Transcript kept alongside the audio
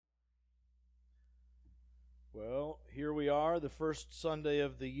Well, here we are, the first Sunday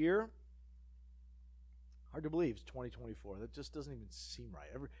of the year. Hard to believe it's 2024. That just doesn't even seem right.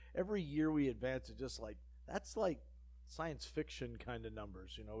 Every year we advance, it just that's like science fiction kind of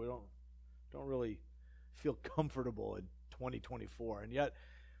numbers. You know, we don't really feel comfortable in 2024, and yet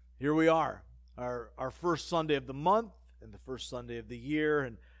here we are, our first Sunday of the month and the first Sunday of the year.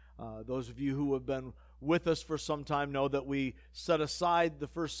 And those of you who have been with us for some time know that we set aside the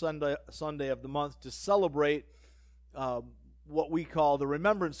first Sunday of the month to celebrate what we call the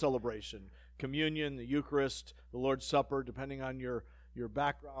Remembrance Celebration. Communion, the Eucharist, the Lord's Supper, depending on your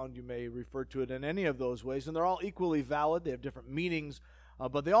background, you may refer to it in any of those ways. And they're all equally valid. They have different meanings,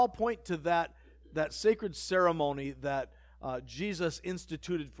 but they all point to that sacred ceremony that Jesus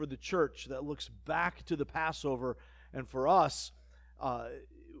instituted for the church that looks back to the Passover. And for us,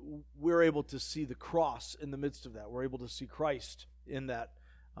 we're able to see the cross in the midst of that. We're able to see Christ in that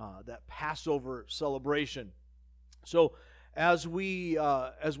Passover celebration. So as we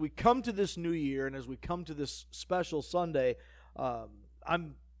come to this new year and as we come to this special Sunday,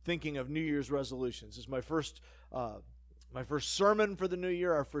 I'm thinking of New Year's resolutions. This is my first sermon for the new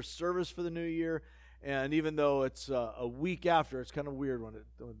year, our first service for the new year, and even though it's a week after, it's kind of weird when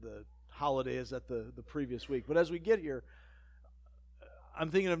the holiday is at the previous week. But as we get here,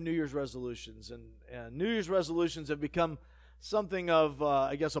 I'm thinking of New Year's resolutions, and New Year's resolutions have become something of,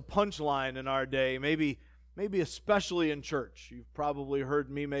 I guess, a punchline in our day, maybe especially in church. You've probably heard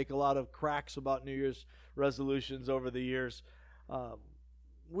me make a lot of cracks about New Year's resolutions over the years.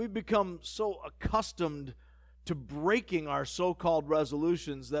 We've become so accustomed to breaking our so-called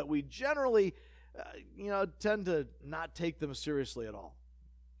resolutions that we generally, tend to not take them seriously at all.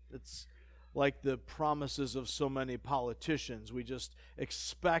 It's like the promises of so many politicians. We just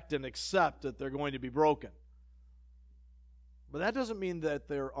expect and accept that they're going to be broken. But that doesn't mean that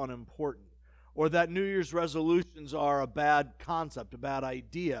they're unimportant, or that New Year's resolutions are a bad concept, a bad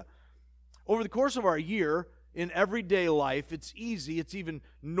idea. Over the course of our year, in everyday life, it's easy, it's even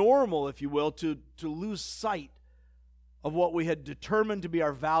normal, if you will, to lose sight of what we had determined to be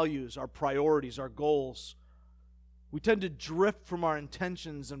our values, our priorities, our goals. We tend to drift from our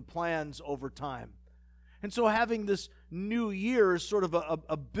intentions and plans over time. And so having this new year is sort of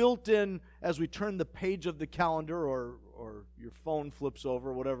a built-in, as we turn the page of the calendar or your phone flips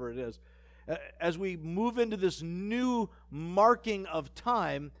over, whatever it is, as we move into this new marking of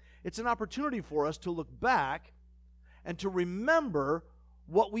time, it's an opportunity for us to look back and to remember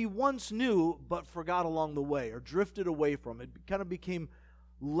what we once knew but forgot along the way or drifted away from. It kind of became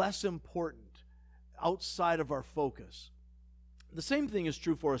less important, outside of our focus. The same thing is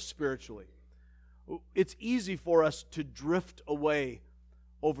true for us spiritually. It's easy for us to drift away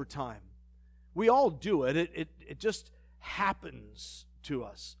over time. We all do it. It just happens to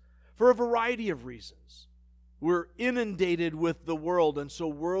us for a variety of reasons. We're inundated with the world, and so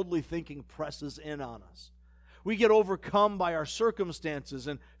worldly thinking presses in on us. We get overcome by our circumstances,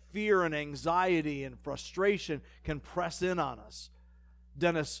 and fear and anxiety and frustration can press in on us.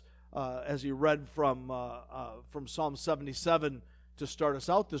 Dennis, as he read from Psalm 77 to start us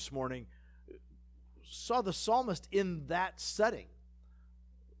out this morning, saw the psalmist in that setting.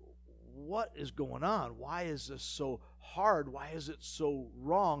 What is going on? Why is this so hard? Why is it so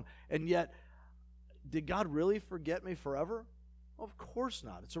wrong? And yet, did God really forget me forever? Of course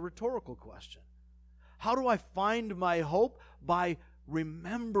not. It's a rhetorical question. How do I find my hope? By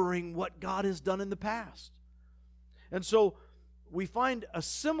remembering what God has done in the past. And so we find a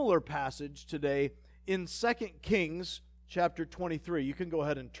similar passage today in 2 Kings chapter 23. You can go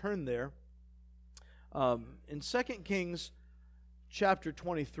ahead and turn there. In 2 Kings chapter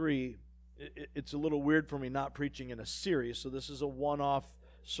 23, it's a little weird for me not preaching in a series, so this is a one-off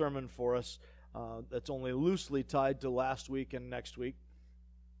sermon for us that's only loosely tied to last week and next week.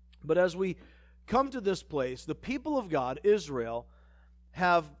 But as we come to this place, the people of God, Israel,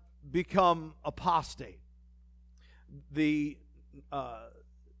 have become apostate.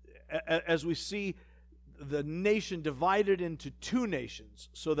 As we see the nation divided into two nations,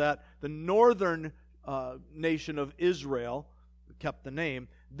 so that the northern nation of Israel kept the name,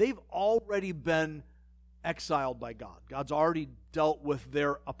 they've already been exiled by God. God's already dealt with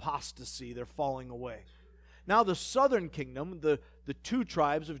their apostasy, their falling away. Now the southern kingdom, the two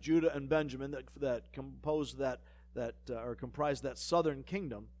tribes of Judah and Benjamin that comprise that southern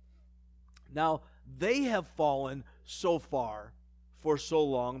kingdom, now they have fallen so far for so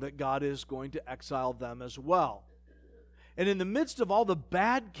long that God is going to exile them as well. And in the midst of all the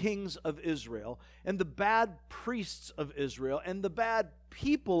bad kings of Israel and the bad priests of Israel and the bad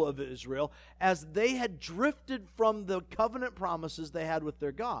people of Israel, as they had drifted from the covenant promises they had with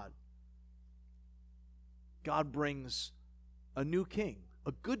their God, God brings a new king,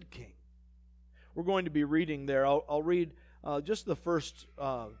 a good king. We're going to be reading there. I'll read just the first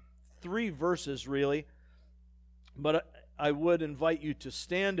 3 verses, really. But I would invite you to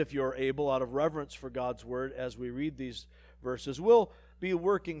stand if you're able, out of reverence for God's word, as we read these verses. We'll be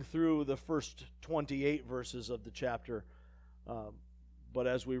working through the first 28 verses of the chapter, but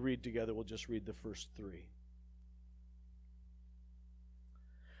as we read together, we'll just read the first 3.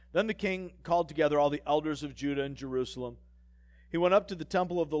 Then the king called together all the elders of Judah and Jerusalem. He went up to the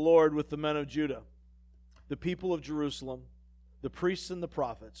temple of the Lord with the men of Judah, the people of Jerusalem, the priests and the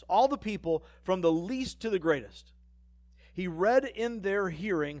prophets, all the people from the least to the greatest. He read in their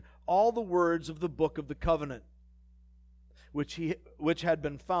hearing all the words of the book of the covenant, which had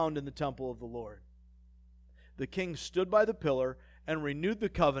been found in the temple of the Lord. The king stood by the pillar and renewed the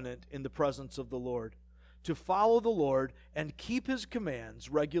covenant in the presence of the Lord, to follow the Lord and keep his commands,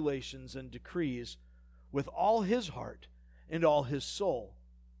 regulations, and decrees with all his heart and all his soul,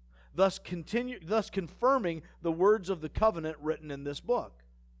 thus confirming the words of the covenant written in this book.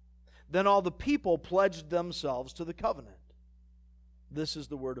 Then all the people pledged themselves to the covenant. This is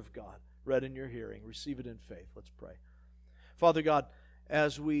the word of God, read in your hearing. Receive it in faith. Let's pray. Father God,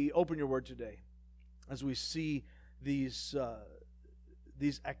 as we open your word today, as we see these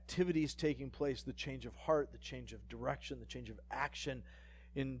activities taking place, the change of heart, the change of direction, the change of action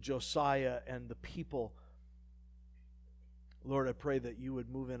in Josiah and the people, Lord, I pray that you would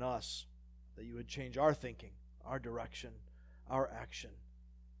move in us, that you would change our thinking, our direction, our action,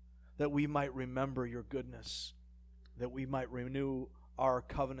 that we might remember your goodness, that we might renew our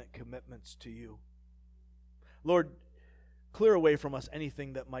covenant commitments to you. Lord, clear away from us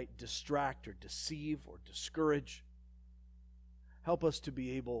anything that might distract or deceive or discourage. Help us to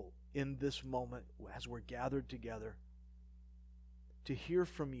be able, in this moment, as we're gathered together, to hear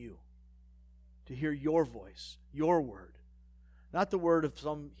from you, to hear your voice, your word, not the word of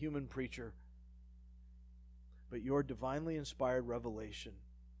some human preacher, but your divinely inspired revelation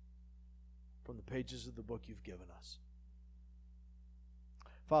from the pages of the book you've given us.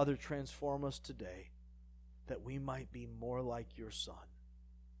 Father, transform us today that we might be more like your Son.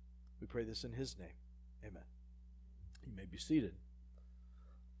 We pray this in his name. Amen. You may be seated.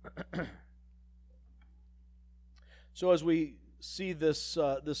 So as we see this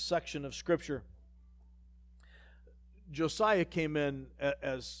section of Scripture, Josiah came in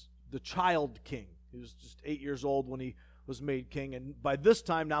as the child king. He was just 8 years old when he was made king, and by this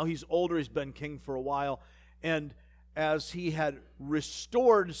time now he's older. He's been king for a while, and as he had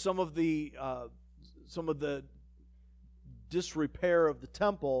restored some of the disrepair of the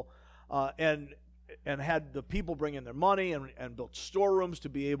temple, and had the people bring in their money and built storerooms to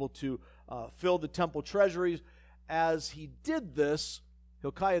be able to fill the temple treasuries. As he did this,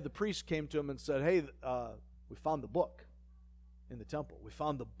 Hilkiah the priest came to him and said, "Hey, we found the book in the temple. We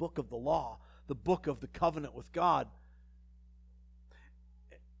found the book of the law, the book of the covenant with God."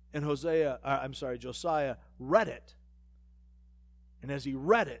 And Josiah read it. And as he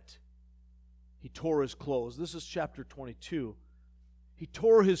read it, he tore his clothes. This is chapter 22. He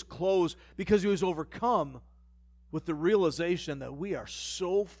tore his clothes because he was overcome with the realization that we are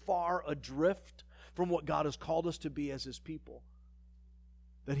so far adrift from what God has called us to be as his people,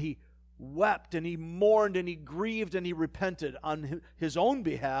 that he wept and he mourned and he grieved and he repented on his own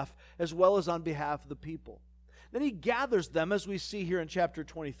behalf as well as on behalf of the people. Then he gathers them, as we see here in chapter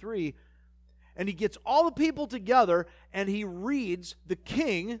 23, and he gets all the people together and he reads the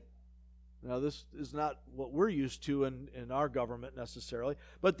king. Now, this is not what we're used to in our government necessarily,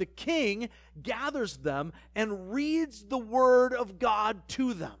 but the king gathers them and reads the word of God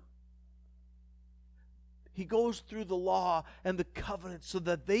to them. He goes through the law and the covenant so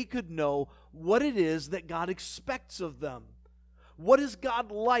that they could know what it is that God expects of them. What is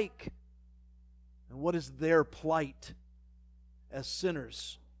God like? And what is their plight as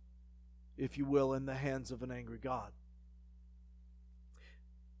sinners, if you will, in the hands of an angry God?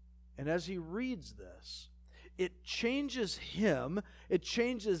 And as he reads this, it changes him, it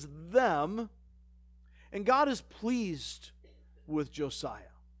changes them, and God is pleased with Josiah.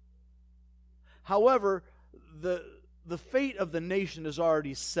 However, the fate of the nation is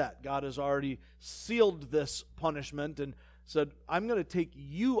already set. God has already sealed this punishment and said, "I'm going to take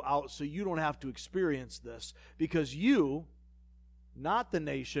you out so you don't have to experience this, because you, not the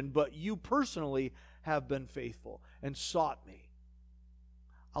nation, but you personally have been faithful and sought me.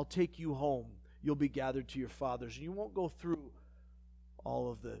 I'll take you home. You'll be gathered to your fathers, and you won't go through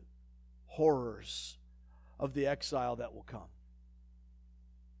all of the horrors of the exile that will come."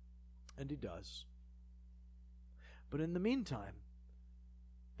 And he does. But in the meantime,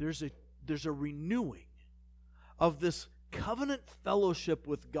 there's a renewing of this covenant fellowship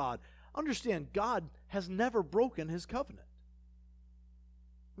with God. Understand, God has never broken his covenant.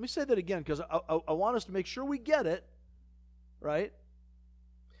 Let me say that again, because I want us to make sure we get it, right?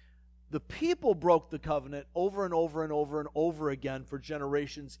 The people broke the covenant over and over and over and over again for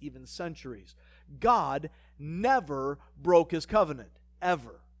generations, even centuries. God never broke his covenant,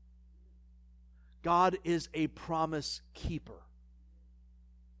 ever. God is a promise keeper,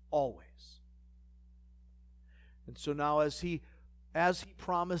 always. And so now as he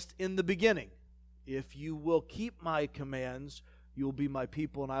promised in the beginning, if you will keep my commands, you will be my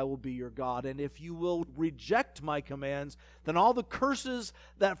people and I will be your God. And if you will reject my commands, then all the curses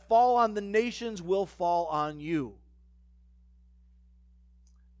that fall on the nations will fall on you.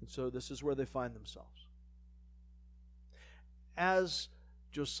 And so this is where they find themselves. As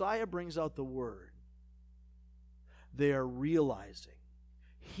Josiah brings out the word, they are realizing,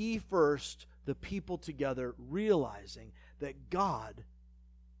 he first, the people together, realizing that God,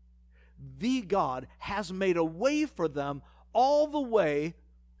 the God, has made a way for them all the way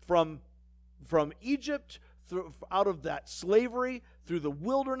from Egypt, out of that slavery, through the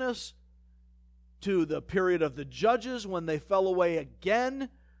wilderness, to the period of the judges when they fell away again,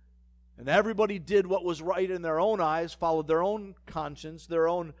 and everybody did what was right in their own eyes, followed their own conscience, their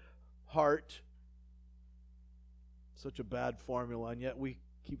own heart. Such a bad formula, and yet we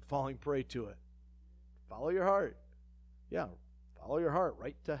keep falling prey to it. Follow your heart. Yeah, follow your heart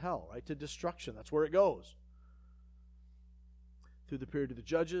right to hell, right to destruction. That's where it goes. Through the period of the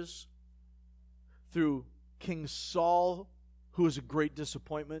judges, through King Saul, who was a great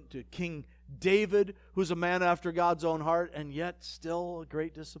disappointment, to King David, who's a man after God's own heart, and yet still a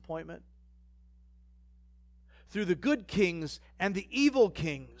great disappointment. Through the good kings and the evil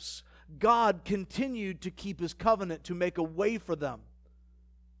kings, God continued to keep his covenant, to make a way for them.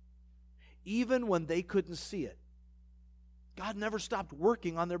 Even when they couldn't see it. God never stopped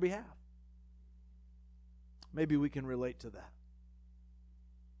working on their behalf. Maybe we can relate to that.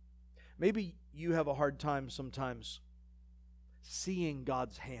 Maybe you have a hard time sometimes seeing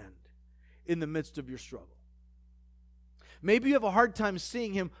God's hand in the midst of your struggle. Maybe you have a hard time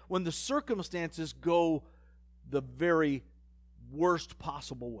seeing him when the circumstances go the very worst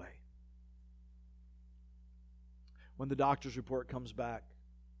possible way. When the doctor's report comes back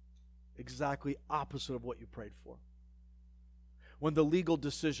exactly opposite of what you prayed for. When the legal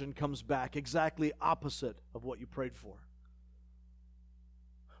decision comes back exactly opposite of what you prayed for.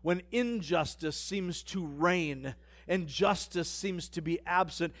 When injustice seems to reign and justice seems to be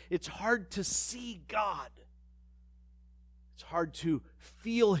absent, it's hard to see God. It's hard to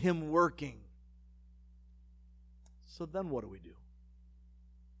feel him working. So then what do?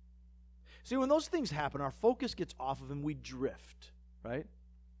 See, when those things happen, our focus gets off of him, we drift, right?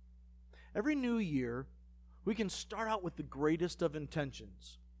 Every new year, we can start out with the greatest of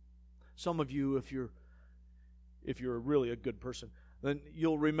intentions. Some of you, if you're really a good person, then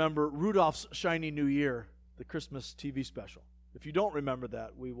you'll remember Rudolph's Shiny New Year, the Christmas TV special. If you don't remember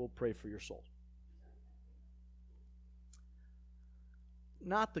that, we will pray for your soul.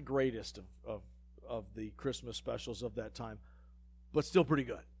 Not the greatest of the Christmas specials of that time, but still pretty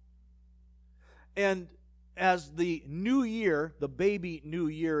good. And as the new year, the baby new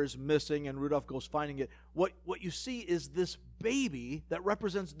year is missing and Rudolph goes finding it, what you see is this baby that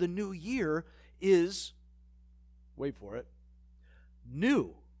represents the new year is, wait for it,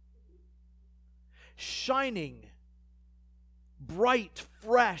 new, shining, bright,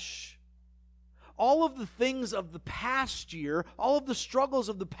 fresh. All of the things of the past year, all of the struggles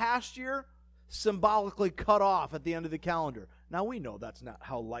of the past year, symbolically cut off at the end of the calendar. Now we know that's not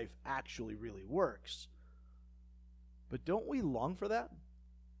how life actually really works. But don't we long for that?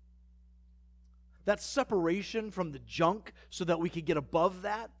 That separation from the junk so that we could get above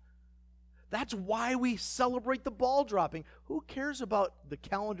that? That's why we celebrate the ball dropping. Who cares about the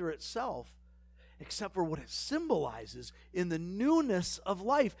calendar itself except for what it symbolizes in the newness of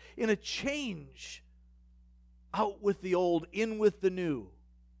life, in a change? Out with the old, in with the new.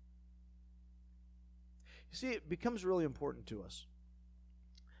 You see, it becomes really important to us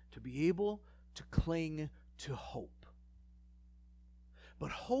to be able to cling to hope.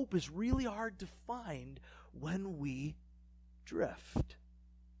 But hope is really hard to find when we drift.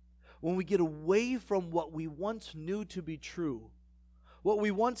 When we get away from what we once knew to be true, what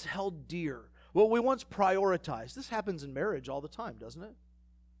we once held dear, what we once prioritized. This happens in marriage all the time, doesn't it?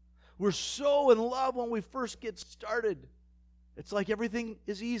 We're so in love when we first get started. It's like everything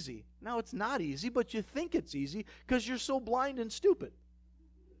is easy. Now it's not easy, but you think it's easy because you're so blind and stupid.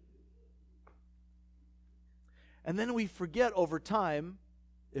 And then we forget over time,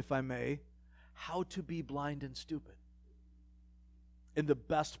 if I may, how to be blind and stupid in the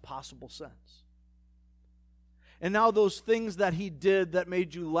best possible sense. And now those things that he did that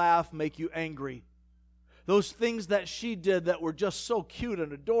made you laugh make you angry. Those things that she did that were just so cute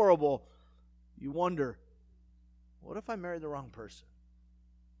and adorable, you wonder, what if I married the wrong person?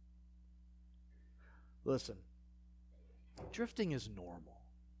 Listen, drifting is normal.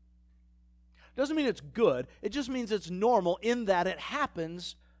 Doesn't mean it's good. It just means it's normal in that it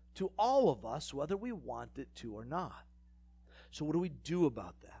happens to all of us, whether we want it to or not. So what do we do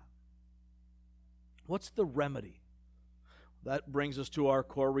about that? What's the remedy? That brings us to our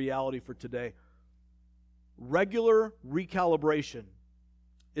core reality for today. Regular recalibration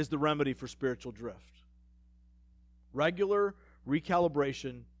is the remedy for spiritual drift. Regular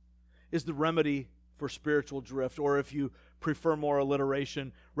recalibration is the remedy for spiritual drift, or if you prefer more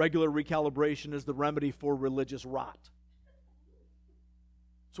alliteration, regular recalibration is the remedy for religious rot.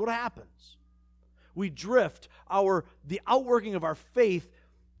 So what happens? We drift. The outworking of our faith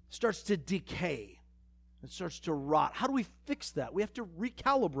starts to decay. It starts to rot. How do we fix that? We have to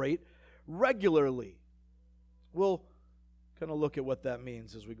recalibrate regularly. We'll kind of look at what that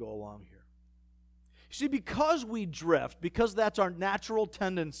means as we go along here. You see, because we drift, because that's our natural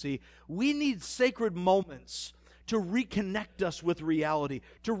tendency, we need sacred moments to reconnect us with reality,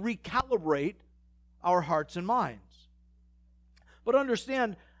 to recalibrate our hearts and minds. But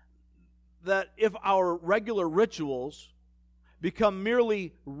understand that if our regular rituals become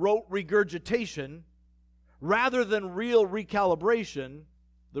merely rote regurgitation rather than real recalibration,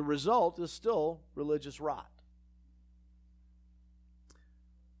 the result is still religious rot.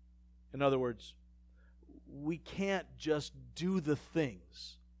 In other words, we can't just do the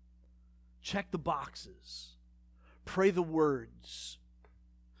things, check the boxes, pray the words,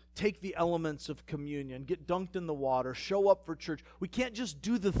 take the elements of communion, get dunked in the water, show up for church. We can't just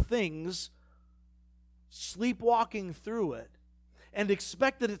do the things, sleepwalking through it, and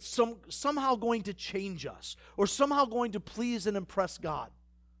expect that it's somehow going to change us or somehow going to please and impress God.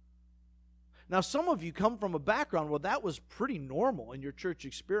 Now, some of you come from a background where that was pretty normal in your church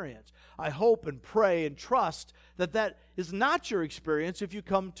experience. I hope and pray and trust that that is not your experience if you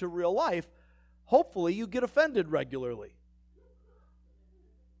come to real life. Hopefully, you get offended regularly.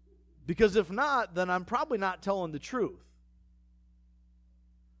 Because if not, then I'm probably not telling the truth.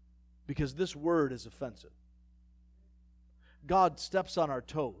 Because this word is offensive. God steps on our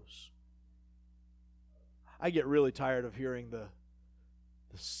toes. I get really tired of hearing the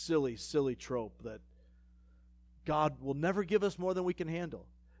silly trope that God will never give us more than we can handle.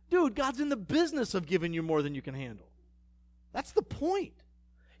 Dude, God's in the business of giving you more than you can handle. That's the point.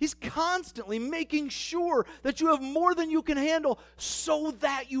 He's constantly making sure that you have more than you can handle so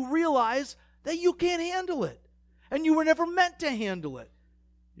that you realize that you can't handle it. And you were never meant to handle it.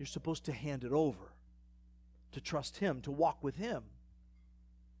 You're supposed to hand it over, to trust Him, to walk with Him.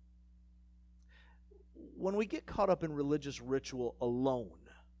 When we get caught up in religious ritual alone,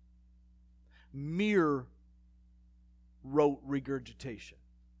 mere rote regurgitation.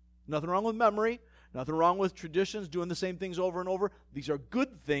 Nothing wrong with memory, nothing wrong with traditions, doing the same things over and over. These are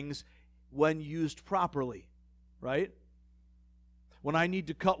good things when used properly, right? When I need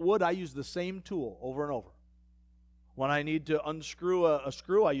to cut wood, I use the same tool over and over. When I need to unscrew a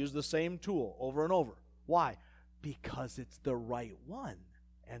screw, I use the same tool over and over. Why? Because it's the right one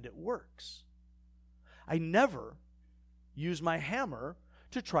and it works. I never use my hammer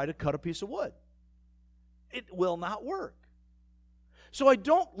to try to cut a piece of wood. It will not work. So I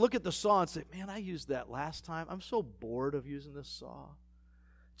don't look at the saw and say, man, I used that last time. I'm so bored of using this saw.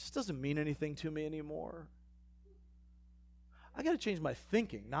 It just doesn't mean anything to me anymore. I got to change my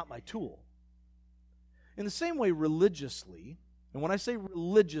thinking, not my tool. In the same way, religiously, and when I say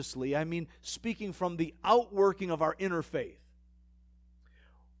religiously, I mean speaking from the outworking of our inner faith.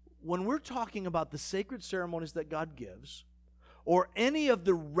 When we're talking about the sacred ceremonies that God gives, or any of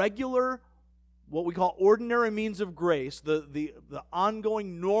the regular, what we call ordinary means of grace, the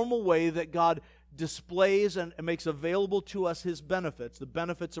ongoing normal way that God displays and makes available to us His benefits, the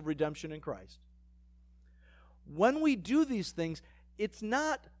benefits of redemption in Christ. When we do these things, it's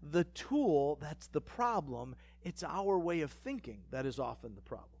not the tool that's the problem, it's our way of thinking that is often the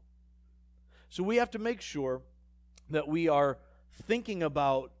problem. So we have to make sure that we are thinking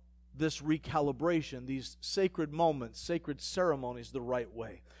about this recalibration, these sacred moments, sacred ceremonies the right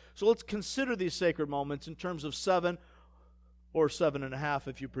way. So let's consider these sacred moments in terms of 7 or 7.5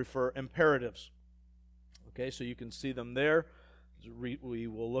 if you prefer, imperatives. Okay, so you can see them there. We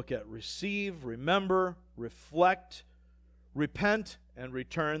will look at receive, remember, reflect, repent, and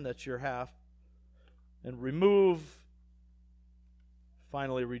return. That's your half. And remove,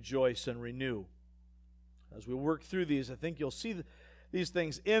 finally rejoice and renew. As we work through these, I think you'll see these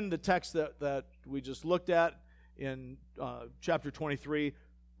things in the text that we just looked at in chapter 23,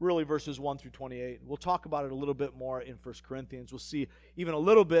 really verses 1 through 28. We'll talk about it a little bit more in 1 Corinthians. We'll see even a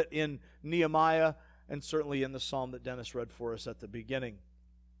little bit in Nehemiah, and certainly in the psalm that Dennis read for us at the beginning.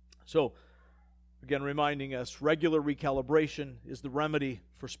 So, again, reminding us, regular recalibration is the remedy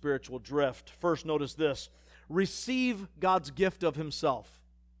for spiritual drift. First, notice this: receive God's gift of Himself.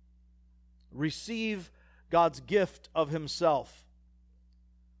 Receive God's gift of Himself.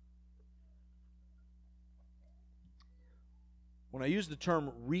 When I use the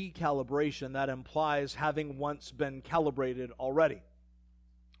term recalibration, that implies having once been calibrated already,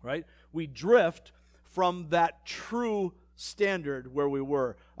 right? We drift from that true standard where we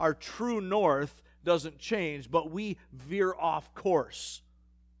were. Our true north doesn't change, but we veer off course.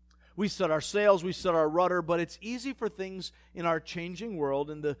 We set our sails, we set our rudder, but it's easy for things in our changing world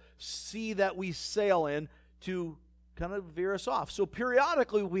and the sea that we sail in to kind of veer us off. So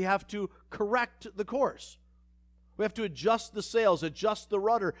periodically we have to correct the course. We have to adjust the sails, adjust the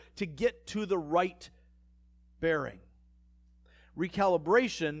rudder to get to the right bearing.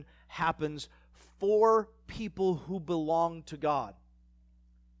 Recalibration happens for people who belong to God.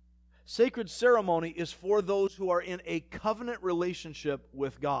 Sacred ceremony is for those who are in a covenant relationship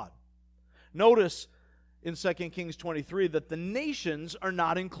with God. Notice in 2 Kings 23 that the nations are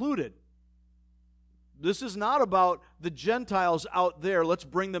not included. This is not about the Gentiles out there. Let's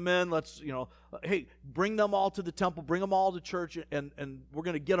bring them in. Hey, bring them all to the temple. Bring them all to church, and we're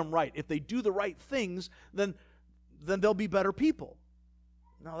going to get them right. If they do the right things, then they'll be better people.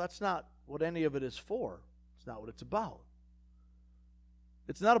 No, that's not what any of it is for. It's not what it's about.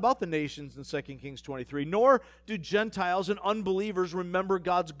 It's not about the nations in 2 Kings 23, nor do Gentiles and unbelievers remember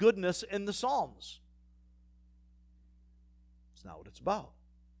God's goodness in the Psalms. It's not what it's about.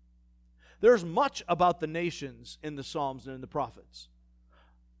 There's much about the nations in the Psalms and in the prophets.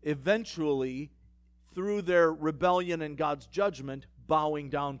 Eventually, through their rebellion and God's judgment, bowing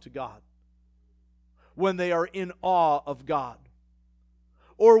down to God. When they are in awe of God.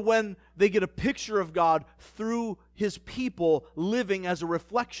 Or when they get a picture of God through His people living as a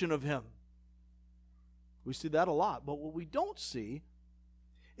reflection of Him. We see that a lot. But what we don't see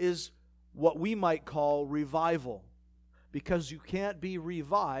is what we might call revival. Because you can't be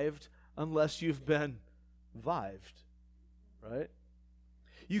revived unless you've been vived, right?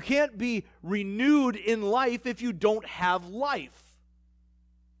 You can't be renewed in life if you don't have life.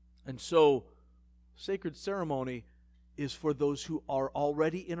 And so, sacred ceremony is for those who are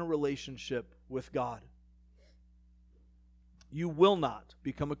already in a relationship with God. You will not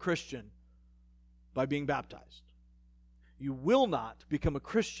become a Christian by being baptized. You will not become a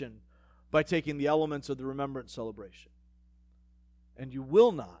Christian by taking the elements of the remembrance celebration. And you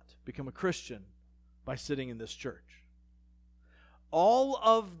will not become a Christian by sitting in this church. All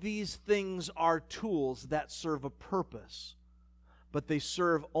of these things are tools that serve a purpose, but they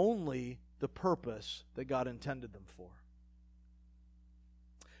serve only the purpose that God intended them for.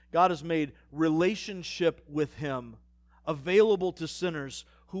 God has made relationship with Him available to sinners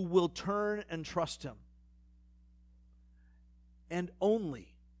who will turn and trust Him. And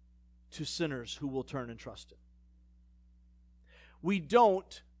only to sinners who will turn and trust Him. We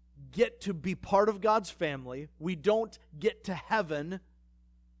don't get to be part of God's family. We don't get to heaven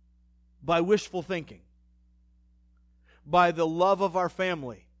by wishful thinking, by the love of our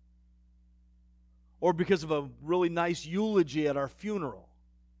family, or because of a really nice eulogy at our funeral.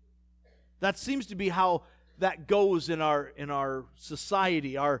 That seems to be how that goes in our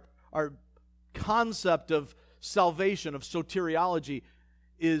society. Our concept of salvation, of soteriology,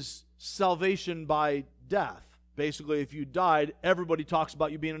 is salvation by death. Basically, if you died, everybody talks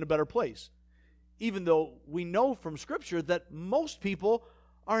about you being in a better place. Even though we know from Scripture that most people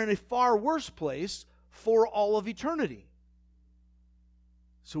are in a far worse place for all of eternity.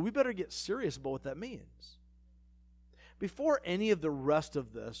 So we better get serious about what that means. Before any of the rest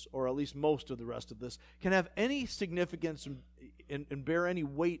of this, or at least most of the rest of this, can have any significance and bear any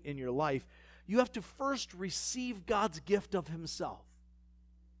weight in your life, you have to first receive God's gift of Himself.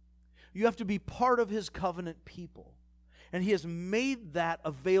 You have to be part of His covenant people. And He has made that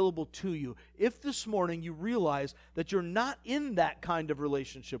available to you. If this morning you realize that you're not in that kind of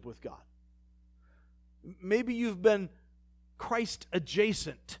relationship with God, maybe you've been Christ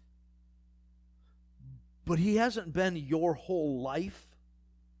adjacent, but He hasn't been your whole life,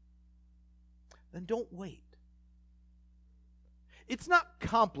 then don't wait. It's not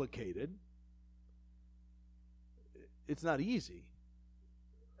complicated. It's not easy.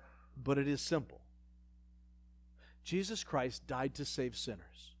 But it is simple. Jesus Christ died to save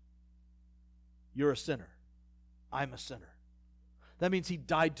sinners. You're a sinner. I'm a sinner. That means He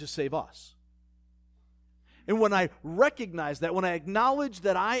died to save us. And when I recognize that, when I acknowledge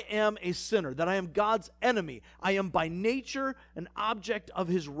that I am a sinner, that I am God's enemy, I am by nature an object of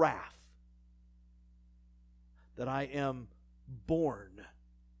His wrath, that I am born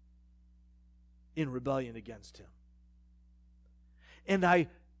in rebellion against Him, and I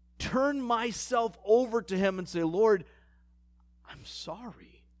turn myself over to Him and say, Lord, I'm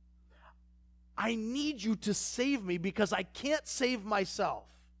sorry. I need You to save me because I can't save myself.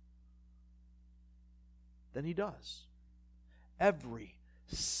 Then He does. Every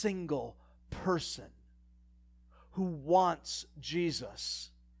single person who wants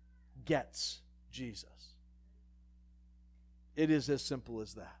Jesus gets Jesus. It is as simple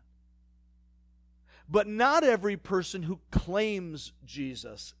as that. But not every person who claims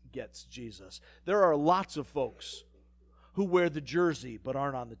Jesus gets Jesus. There are lots of folks who wear the jersey but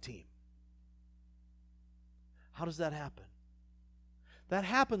aren't on the team. How does that happen? That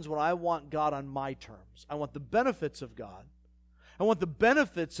happens when I want God on my terms. I want the benefits of God. I want the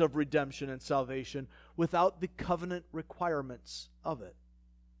benefits of redemption and salvation without the covenant requirements of it.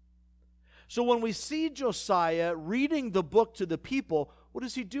 So when we see Josiah reading the book to the people, what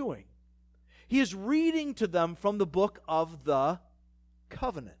is he doing? He is reading to them from the book of the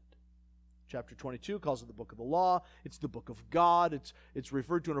covenant. Chapter 22 calls it the book of the law. It's the book of God. It's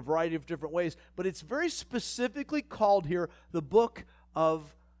referred to in a variety of different ways. But it's very specifically called here the book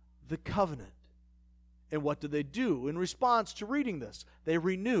of the covenant. And what do they do in response to reading this? They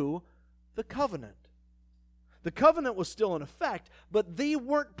renew the covenant. The covenant was still in effect, but they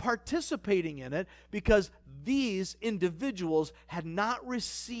weren't participating in it because these individuals had not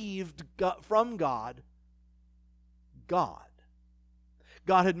received from God.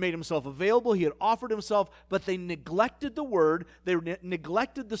 God had made Himself available. He had offered Himself, but they neglected the word. They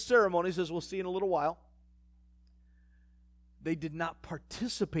neglected the ceremonies, as we'll see in a little while. They did not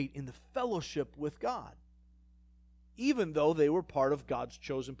participate in the fellowship with God, even though they were part of God's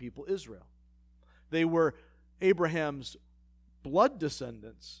chosen people, Israel. They were Abraham's blood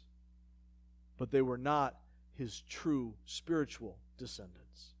descendants, but they were not his true spiritual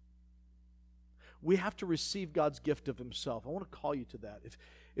descendants. We have to receive God's gift of Himself. I want to call you to that.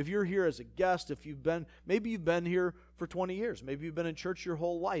 If you're here as a guest, maybe you've been here for 20 years, maybe you've been in church your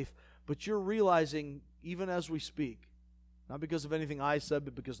whole life, but you're realizing, even as we speak, not because of anything I said,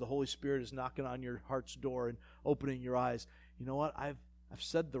 but because the Holy Spirit is knocking on your heart's door and opening your eyes. You know what? I've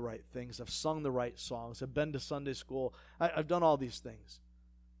said the right things. I've sung the right songs. I've been to Sunday school. I've done all these things.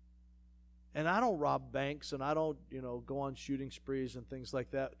 And I don't rob banks, and I don't, go on shooting sprees and things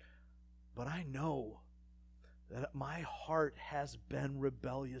like that. But I know that my heart has been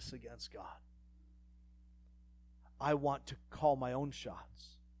rebellious against God. I want to call my own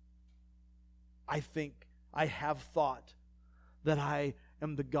shots. I have thought that I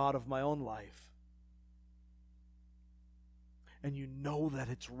am the God of my own life. And you know that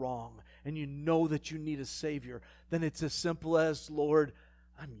it's wrong, and you know that you need a Savior, then it's as simple as, Lord,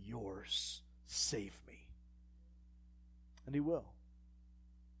 I'm yours. Save me. And He will.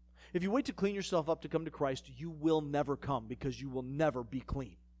 If you wait to clean yourself up to come to Christ, you will never come because you will never be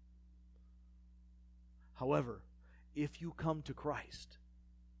clean. However, if you come to Christ,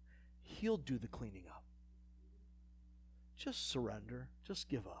 He'll do the cleaning up. Just surrender. Just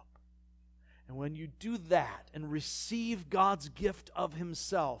give up. And when you do that and receive God's gift of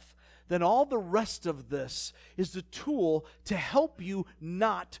Himself, then all the rest of this is the tool to help you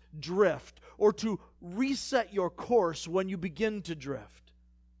not drift or to reset your course when you begin to drift.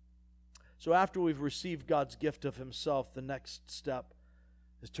 So after we've received God's gift of Himself, the next step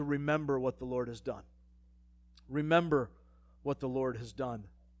is to remember what the Lord has done. Remember what the Lord has done.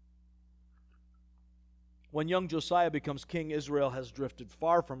 When young Josiah becomes king, Israel has drifted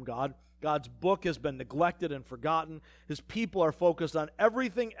far from God. God's book has been neglected and forgotten. His people are focused on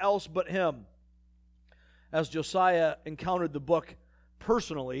everything else but Him. As Josiah encountered the book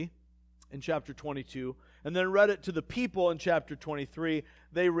personally in chapter 22, and then read it to the people in chapter 23,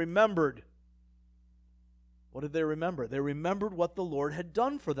 they remembered. What did they remember? They remembered what the Lord had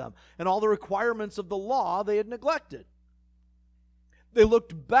done for them, and all the requirements of the law they had neglected. They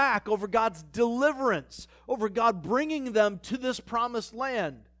looked back over God's deliverance, over God bringing them to this promised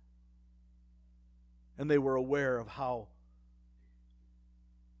land. And they were aware of how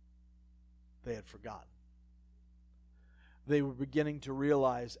they had forgotten. They were beginning to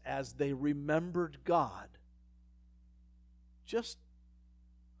realize as they remembered God just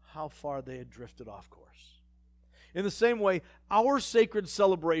how far they had drifted off course. In the same way, our sacred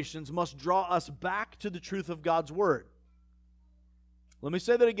celebrations must draw us back to the truth of God's Word. Let me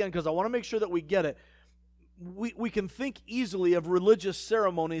say that again because I want to make sure that we get it. We can think easily of religious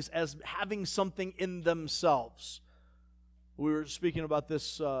ceremonies as having something in themselves. We were speaking about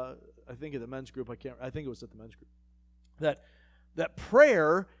this, I think, at the men's group. I think it was at the men's group. That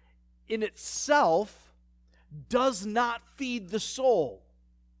prayer in itself does not feed the soul.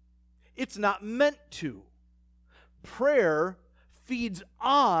 It's not meant to. Prayer feeds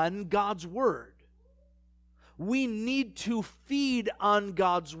on God's Word. We need to feed on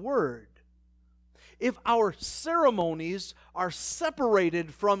God's Word. If our ceremonies are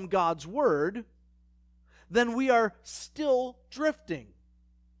separated from God's Word, then we are still drifting.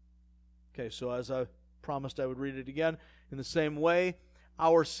 Okay, so as I promised I would read it again. In the same way,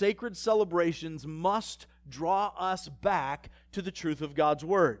 our sacred celebrations must draw us back to the truth of God's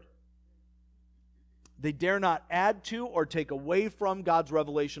Word. They dare not add to or take away from God's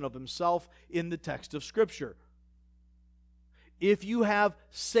revelation of Himself in the text of Scripture. If you have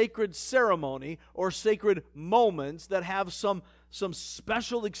sacred ceremony or sacred moments that have some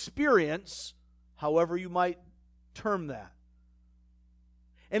special experience, however you might term that,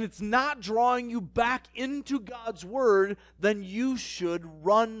 and it's not drawing you back into God's Word, then you should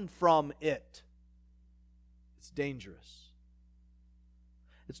run from it. It's dangerous.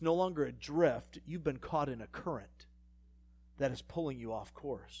 It's no longer a drift. You've been caught in a current that is pulling you off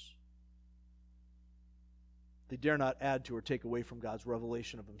course. They dare not add to or take away from God's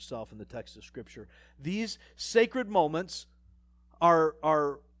revelation of Himself in the text of Scripture. These sacred moments,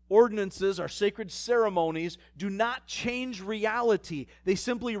 our ordinances, our sacred ceremonies, do not change reality. They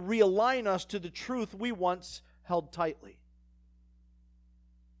simply realign us to the truth we once held tightly.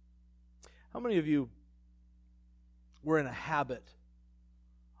 How many of you were in a habit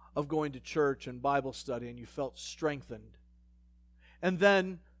of going to church and Bible study and you felt strengthened? And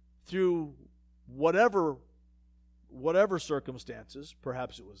then through whatever circumstances,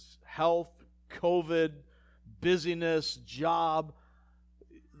 perhaps it was health, COVID, busyness, job,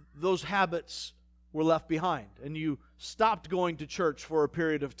 those habits were left behind and you stopped going to church for a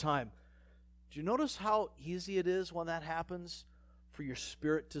period of time. Do you notice how easy it is when that happens for your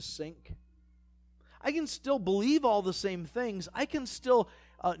spirit to sink? I can still believe all the same things. I can still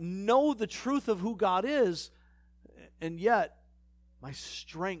know the truth of who God is, and yet my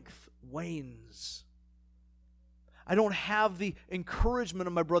strength wanes. I don't have the encouragement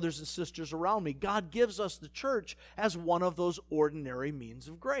of my brothers and sisters around me. God gives us the church as one of those ordinary means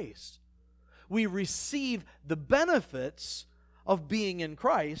of grace. We receive the benefits of being in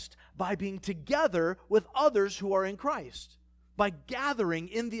Christ by being together with others who are in Christ, by gathering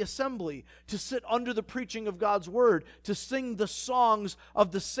in the assembly to sit under the preaching of God's Word, to sing the songs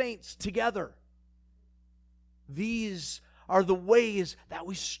of the saints together. These are the ways that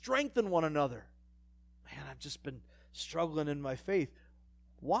we strengthen one another. Man, I've just been struggling in my faith.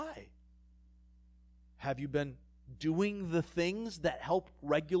 Why? Have you been doing the things that help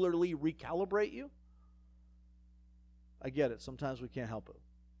regularly recalibrate you? I get it. Sometimes we can't help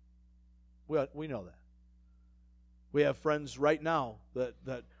it. We know that. We have friends right now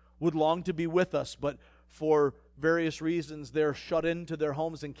that would long to be with us, but for various reasons they're shut into their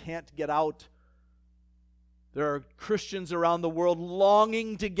homes and can't get out. There are Christians around the world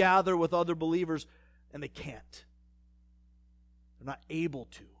longing to gather with other believers, and they can't. They're not able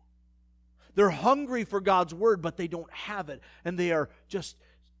to. They're hungry for God's Word, but they don't have it. And they are just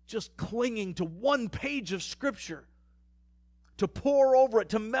clinging to one page of Scripture, to pore over it,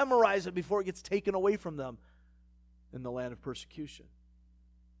 to memorize it before it gets taken away from them in the land of persecution.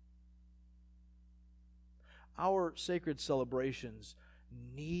 Our sacred celebrations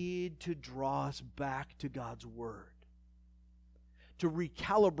need to draw us back to God's Word, to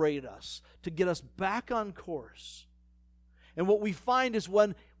recalibrate us, to get us back on course. And what we find is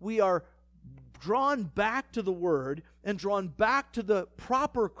when we are drawn back to the Word and drawn back to the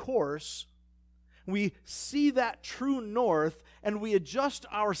proper course, we see that true north and we adjust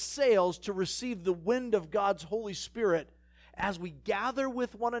our sails to receive the wind of God's Holy Spirit as we gather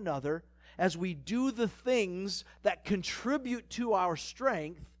with one another, as we do the things that contribute to our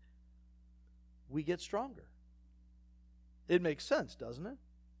strength. We get stronger. It makes sense, doesn't it?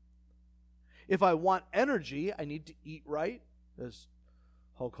 If I want energy, I need to eat right. As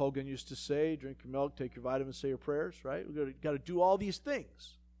Hulk Hogan used to say, drink your milk, take your vitamins, say your prayers, right? We've got to do all these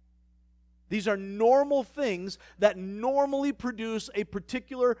things. These are normal things that normally produce a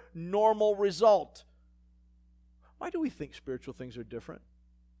particular normal result. Why do we think spiritual things are different?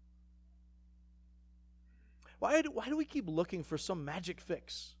 Why do we keep looking for some magic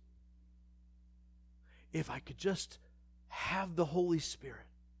fix? if I could just have the Holy Spirit.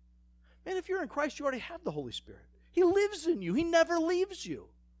 Man, if you're in Christ, you already have the Holy Spirit. He lives in you. He never leaves you.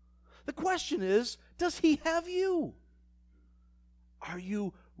 The question is, does He have you? Are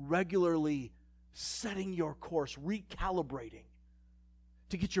you regularly setting your course, recalibrating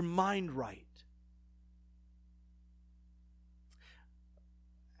to get your mind right?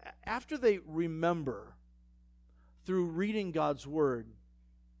 After they remember through reading God's Word,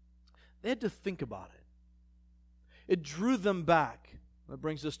 they had to think about it. It drew them back. That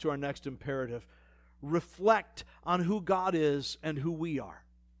brings us to our next imperative. Reflect on who God is and who we are.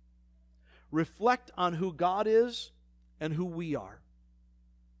 Reflect on who God is and who we are.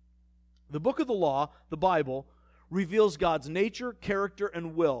 The book of the law, the Bible, reveals God's nature, character,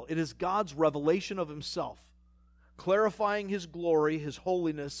 and will. It is God's revelation of Himself, clarifying His glory, His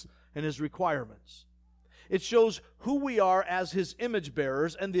holiness, and His requirements. It shows who we are as His image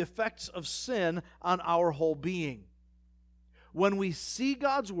bearers and the effects of sin on our whole being. When we see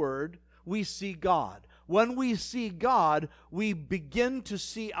God's Word, we see God. When we see God, we begin to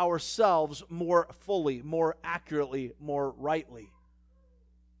see ourselves more fully, more accurately, more rightly.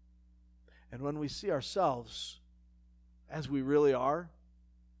 And when we see ourselves as we really are,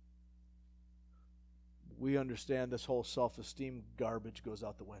 we understand this whole self-esteem garbage goes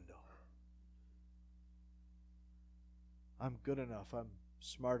out the window. I'm good enough, I'm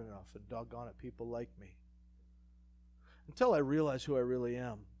smart enough, and doggone it, people like me. Until I realize who I really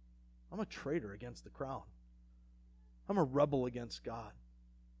am. I'm a traitor against the crown. I'm a rebel against God.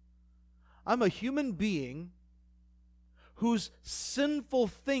 I'm a human being whose sinful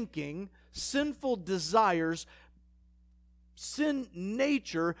thinking, sinful desires, sin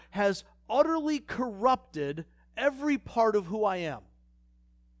nature has utterly corrupted every part of who I am.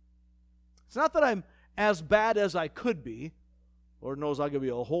 It's not that I'm as bad as I could be. Lord knows I could be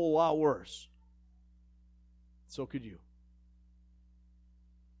a whole lot worse. So could you.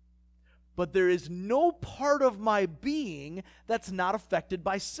 But there is no part of my being that's not affected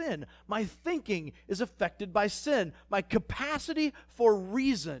by sin. My thinking is affected by sin. My capacity for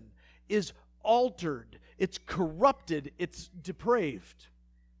reason is altered. It's corrupted. It's depraved.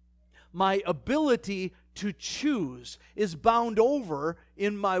 My ability to choose is bound over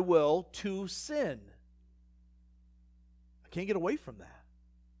in my will to sin. I can't get away from that.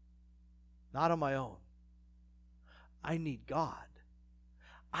 Not on my own. I need God.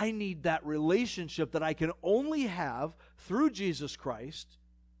 I need that relationship that I can only have through Jesus Christ,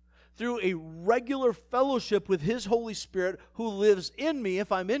 through a regular fellowship with His Holy Spirit who lives in me if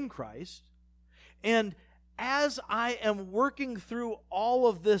I'm in Christ. And as I am working through all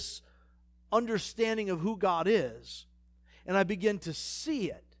of this understanding of who God is, and I begin to see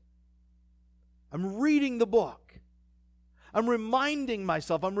it, I'm reading the book, I'm reminding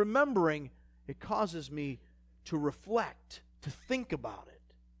myself, I'm remembering, it causes me to reflect, to think about it.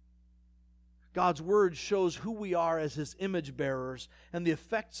 God's Word shows who we are as His image bearers and the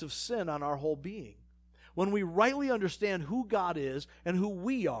effects of sin on our whole being. When we rightly understand who God is and who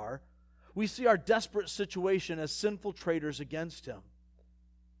we are, we see our desperate situation as sinful traitors against Him.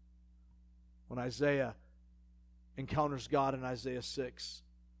 When Isaiah encounters God in Isaiah 6,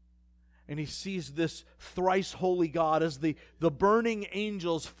 and he sees this thrice holy God as the burning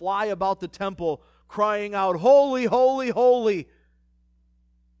angels fly about the temple crying out, "Holy, holy, holy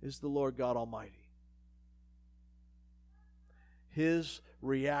is the Lord God Almighty." His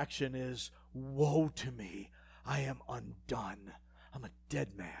reaction is, "Woe to me, I am undone. I'm a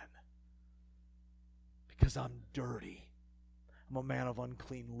dead man because I'm dirty. I'm a man of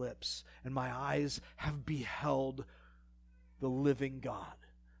unclean lips, and my eyes have beheld the living God,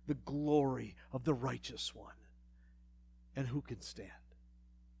 the glory of the righteous one. And who can stand?"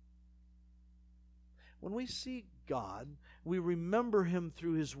 When we see God, we remember Him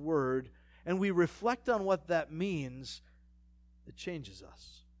through His Word, and we reflect on what that means, it changes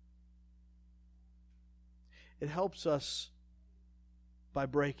us. It helps us by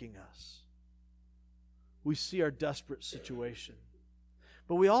breaking us. We see our desperate situation,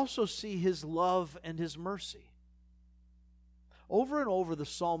 but we also see His love and His mercy. Over and over the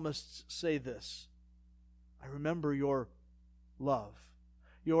psalmists say this: "I remember your love,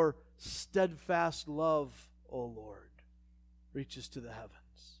 your steadfast love, O Lord, reaches to the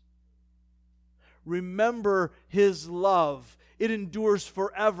heavens." Remember His love. It endures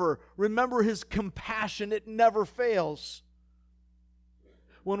forever. Remember His compassion. It never fails.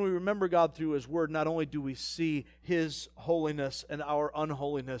 When we remember God through His Word, not only do we see His holiness and our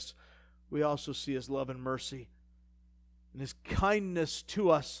unholiness, we also see His love and mercy and His kindness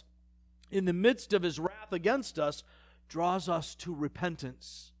to us in the midst of His wrath against us draws us to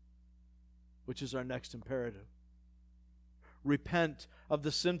repentance. which is our next imperative. Repent of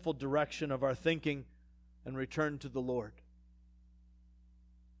the sinful direction of our thinking and return to the Lord.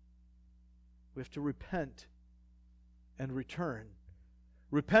 We have to repent and return.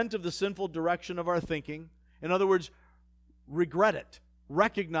 Repent of the sinful direction of our thinking. In other words, regret it.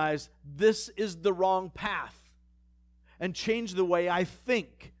 Recognize this is the wrong path. And change the way I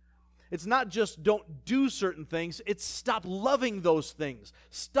think. It's not just don't do certain things, it's stop loving those things.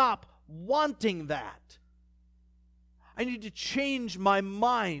 Stop wanting that. I need to change my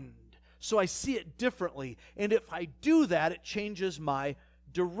mind so I see it differently. And if I do that, it changes my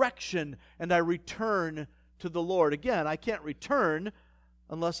direction and I return to the Lord. Again, I can't return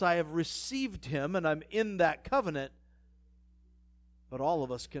unless I have received Him and I'm in that covenant. But all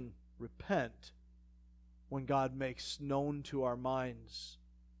of us can repent when God makes known to our minds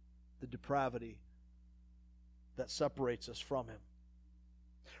the depravity that separates us from Him.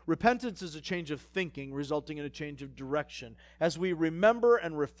 Repentance is a change of thinking resulting in a change of direction. As we remember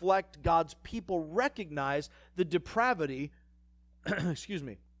and reflect, God's people recognize the depravity,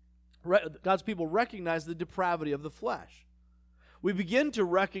 God's people recognize the depravity of the flesh. We begin to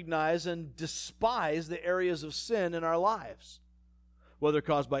recognize and despise the areas of sin in our lives, whether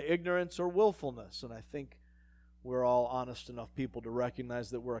caused by ignorance or willfulness. And I think we're all honest enough people to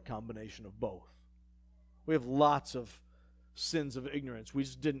recognize that we're a combination of both. We have lots of sins of ignorance. We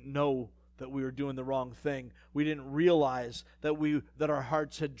just didn't know that we were doing the wrong thing. We didn't realize that our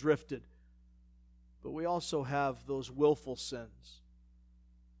hearts had drifted. But we also have those willful sins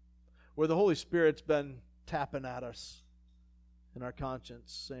where the Holy Spirit's been tapping at us in our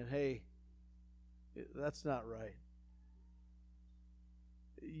conscience, saying, hey, that's not right.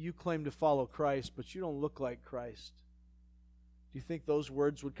 You claim to follow Christ, but you don't look like Christ. Do you think those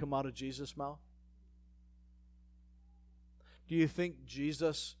words would come out of Jesus' mouth? Do you think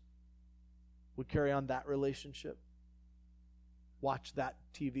Jesus would carry on that relationship? Watch that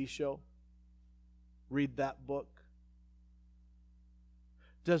TV show? Read that book?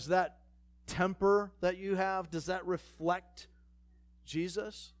 Does that temper that you have, does that reflect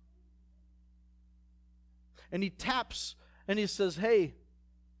Jesus? And He taps and He says, hey,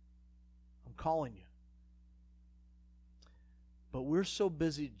 I'm calling you. But we're so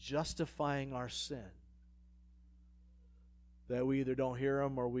busy justifying our sin that we either don't hear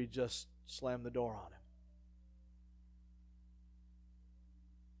Him or we just slam the door on Him.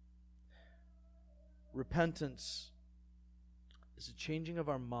 Repentance is a changing of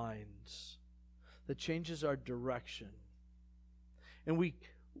our minds that changes our direction. And we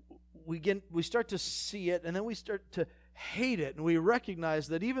start to see it, and then we start to hate it, and we recognize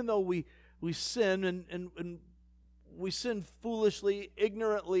that even though we sin, and we sin foolishly,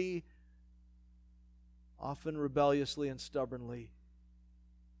 ignorantly, often rebelliously and stubbornly.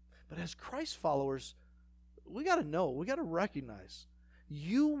 But as Christ followers, we got to know, we got to recognize,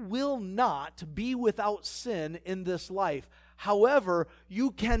 you will not be without sin in this life. However,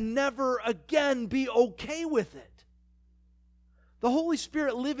 you can never again be okay with it. The Holy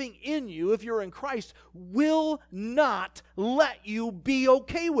Spirit living in you, if you're in Christ, will not let you be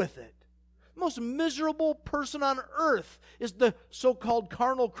okay with it. The most miserable person on earth is the so-called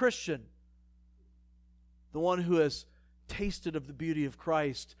carnal Christian. The one who has tasted of the beauty of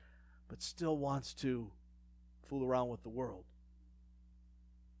Christ, but still wants to fool around with the world.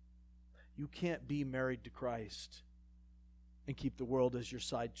 You can't be married to Christ and keep the world as your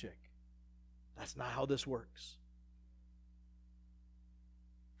side chick. That's not how this works.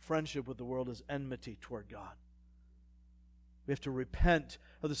 Friendship with the world is enmity toward God. We have to repent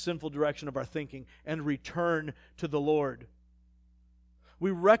of the sinful direction of our thinking and return to the Lord. We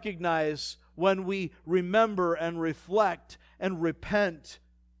recognize when we remember and reflect and repent,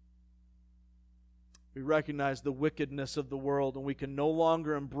 we recognize the wickedness of the world, and we can no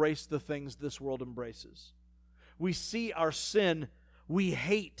longer embrace the things this world embraces. We see our sin, we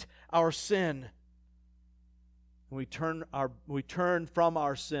hate our sin, and we turn from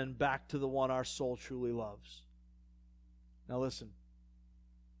our sin back to the one our soul truly loves. Now listen,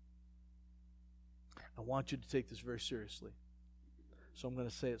 I want you to take this very seriously, so I'm going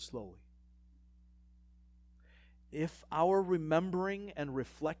to say it slowly. If our remembering and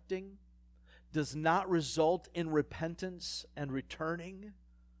reflecting does not result in repentance and returning,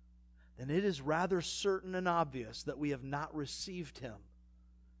 then it is rather certain and obvious that we have not received Him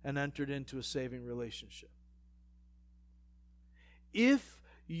and entered into a saving relationship. If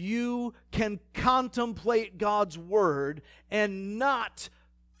you can contemplate God's Word and not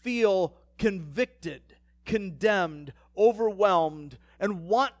feel convicted, condemned, overwhelmed, and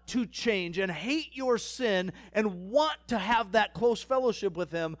want to change and hate your sin and want to have that close fellowship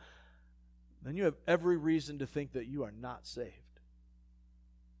with Him, then you have every reason to think that you are not saved.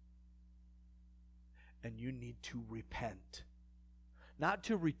 And you need to repent. Not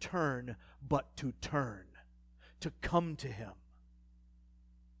to return, but to turn. To come to Him.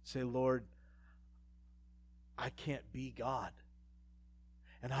 Say, Lord, I can't be God.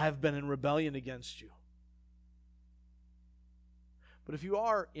 And I have been in rebellion against you. But if you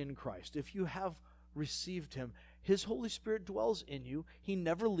are in Christ, if you have received Him, His Holy Spirit dwells in you. He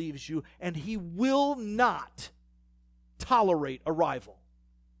never leaves you, and He will not tolerate a rival.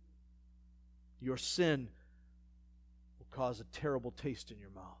 Your sin will cause a terrible taste in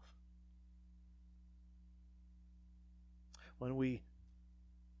your mouth. When we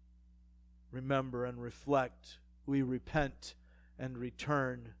remember and reflect, we repent and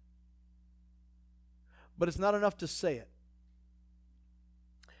return. But it's not enough to say it.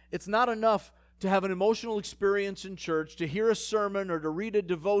 It's not enough to have an emotional experience in church, to hear a sermon or to read a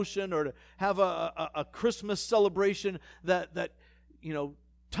devotion or to have a Christmas celebration that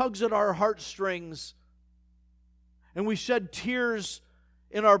tugs at our heartstrings, and we shed tears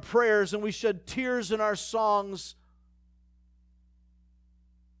in our prayers and we shed tears in our songs,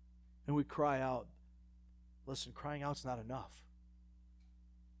 and we cry out. Listen, crying out's not enough.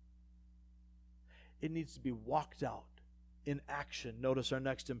 It needs to be walked out in action. Notice our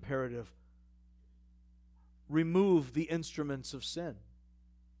next imperative. Remove the instruments of sin.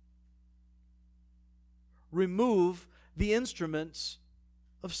 Remove the instruments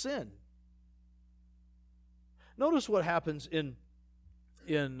of sin. Notice what happens in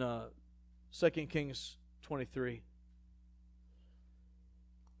 2 Kings 23.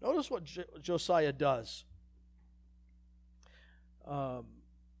 Notice what Josiah does.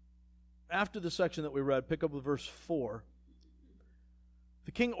 After the section that we read, pick up with verse 4.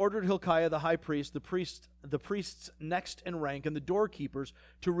 The king ordered Hilkiah the high priest, the priests next in rank, and the doorkeepers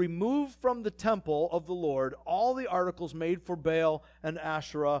to remove from the temple of the Lord all the articles made for Baal and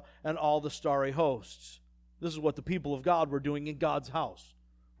Asherah and all the starry hosts. This is what the people of God were doing in God's house,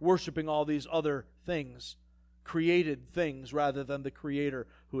 worshiping all these other things, created things, rather than the Creator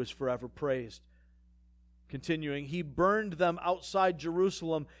who is forever praised. Continuing, he burned them outside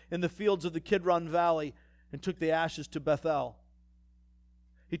Jerusalem in the fields of the Kidron Valley and took the ashes to Bethel.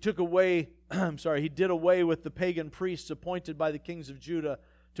 He did away with the pagan priests appointed by the kings of Judah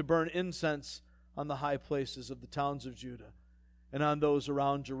to burn incense on the high places of the towns of Judah and on those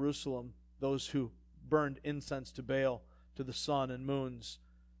around Jerusalem, those who burned incense to Baal, to the sun and moons,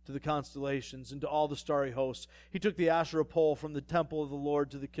 to the constellations, and to all the starry hosts. He took the Asherah pole from the temple of the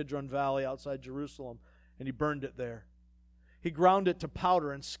Lord to the Kidron Valley outside Jerusalem, and he burned it there. He ground it to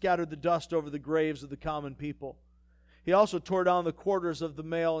powder and scattered the dust over the graves of the common people. He also tore down the quarters of the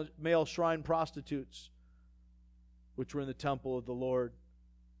male shrine prostitutes, which were in the temple of the Lord,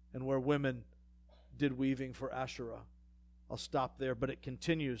 and where women did weaving for Asherah. I'll stop there, but it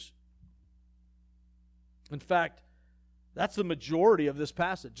continues. In fact, that's the majority of this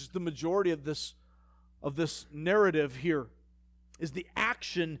passage. It's the majority of this narrative here is the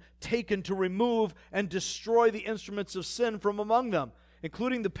action taken to remove and destroy the instruments of sin from among them,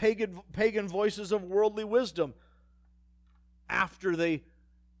 including the pagan voices of worldly wisdom. After they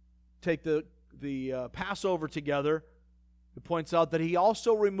take the Passover together, it points out that he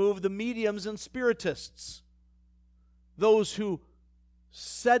also removed the mediums and spiritists, those who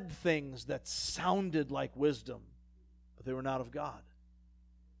said things that sounded like wisdom, but they were not of God.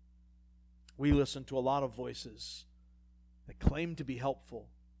 We listen to a lot of voices that claim to be helpful,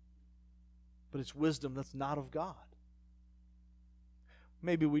 but it's wisdom that's not of God.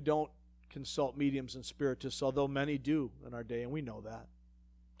 Maybe we don't consult mediums and spiritists, although many do in our day, and we know that.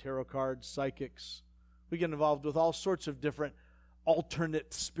 Tarot cards, psychics. We get involved with all sorts of different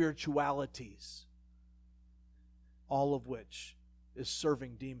alternate spiritualities, all of which is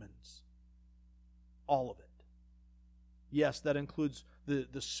serving demons. All of it. Yes, that includes the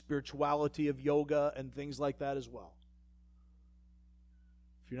spirituality of yoga and things like that as well.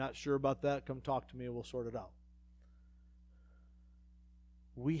 If you're not sure about that, come talk to me and we'll sort it out.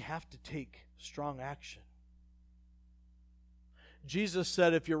 We have to take strong action. Jesus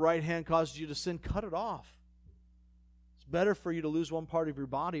said, if your right hand causes you to sin, cut it off. It's better for you to lose one part of your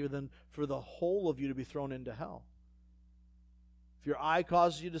body than for the whole of you to be thrown into hell. If your eye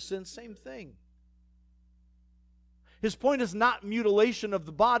causes you to sin, same thing. His point is not mutilation of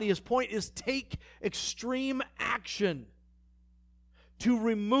the body. His point is take extreme action to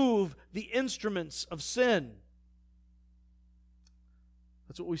remove the instruments of sin.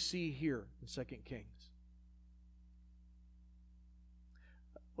 That's what we see here in 2 Kings.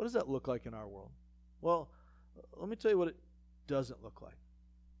 What does that look like in our world? Well, let me tell you what it doesn't look like.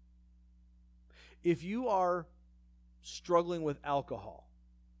 If you are struggling with alcohol,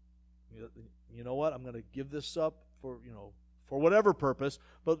 you know what? I'm going to give this up for whatever purpose,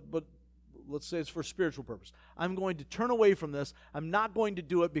 but let's say it's for spiritual purpose. I'm going to turn away from this. I'm not going to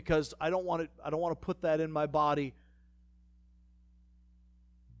do it because I don't want to put that in my body.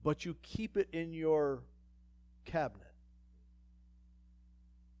 But you keep it in your cabinet.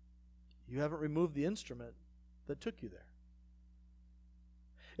 You haven't removed the instrument that took you there.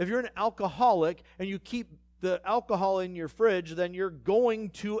 If you're an alcoholic and you keep the alcohol in your fridge, then you're going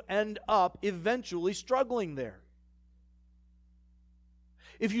to end up eventually struggling there.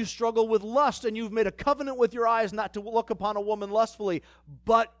 If you struggle with lust and you've made a covenant with your eyes not to look upon a woman lustfully,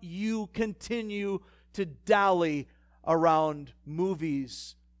 but you continue to dally around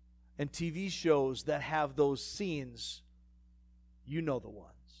movies and TV shows that have those scenes, you know the ones.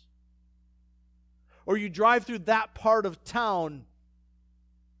 Or you drive through that part of town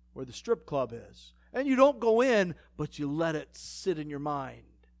where the strip club is, and you don't go in, but you let it sit in your mind.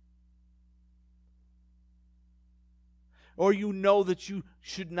 Or you know that you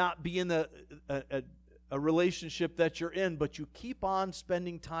should not be in a relationship that you're in, but you keep on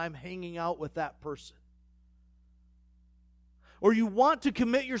spending time hanging out with that person. Or you want to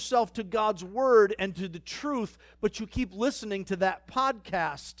commit yourself to God's Word and to the truth, but you keep listening to that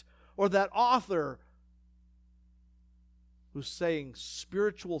podcast or that author who's saying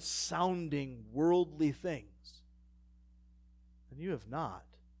spiritual sounding worldly things. And you have not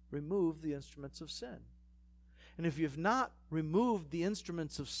removed the instruments of sin. And if you have not removed the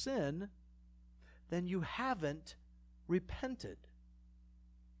instruments of sin, then you haven't repented.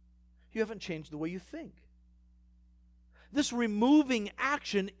 You haven't changed the way you think. This removing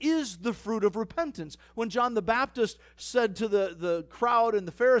action is the fruit of repentance. When John the Baptist said to the crowd and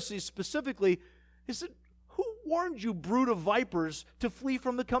the Pharisees specifically, he said, "Who warned you, brood of vipers, to flee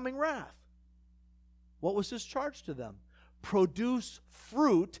from the coming wrath?" What was his charge to them? Produce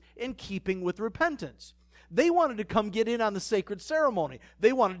fruit in keeping with repentance. They wanted to come get in on the sacred ceremony.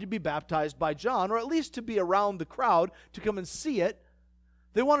 They wanted to be baptized by John, or at least to be around the crowd, to come and see it.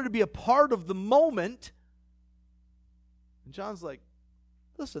 They wanted to be a part of the moment. And John's like,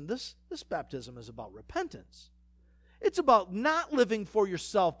 listen, this baptism is about repentance. It's about not living for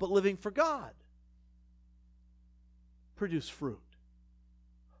yourself, but living for God. Produce fruit.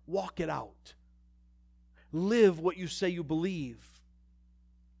 Walk it out. Live what you say you believe.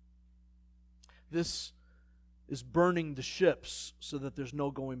 This is burning the ships so that there's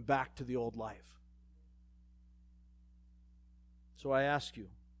no going back to the old life. So I ask you,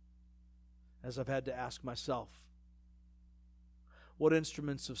 as I've had to ask myself, what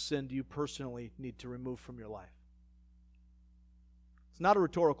instruments of sin do you personally need to remove from your life? It's not a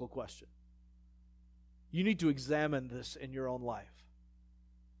rhetorical question. You need to examine this in your own life.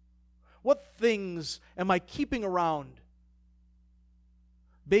 What things am I keeping around?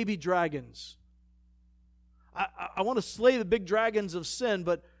 Baby dragons. I want to slay the big dragons of sin,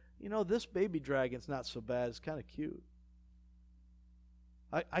 but this baby dragon's not so bad. It's kind of cute.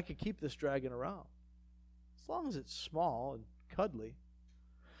 I could keep this dragon around as long as it's small and cuddly.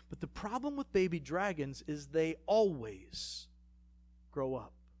 But the problem with baby dragons is they always grow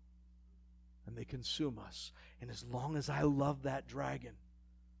up and they consume us. And as long as I love that dragon,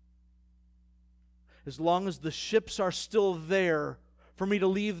 as long as the ships are still there for me to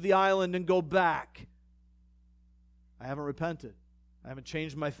leave the island and go back, I haven't repented. I haven't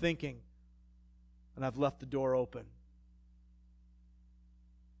changed my thinking, and I've left the door open.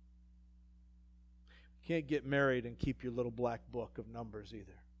 You can't get married and keep your little black book of numbers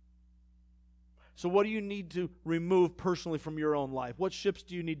either. So what do you need to remove personally from your own life? What ships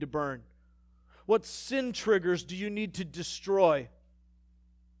do you need to burn? What sin triggers do you need to destroy?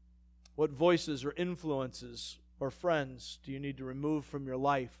 What voices or influences or friends do you need to remove from your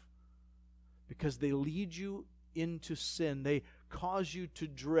life? Because they lead you into sin. They cause you to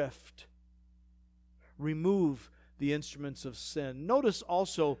drift. Remove the instruments of sin. Notice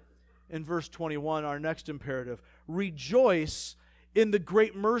also in verse 21, our next imperative, rejoice in the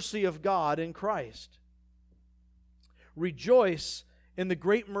great mercy of God in Christ. Rejoice in the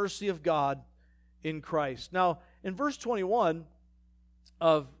great mercy of God in Christ. Now, in verse 21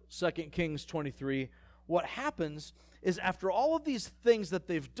 of 2 Kings 23, what happens is after all of these things that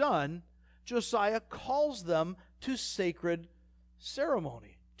they've done, Josiah calls them to sacred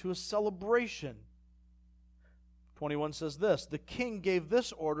ceremony, to a celebration. 21 says this, the king gave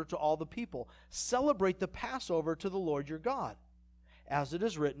this order to all the people, celebrate the Passover to the Lord your God, as it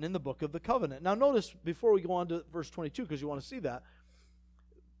is written in the book of the covenant. Now notice, before we go on to verse 22, because you want to see that,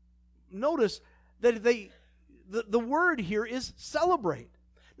 notice that the word here is celebrate.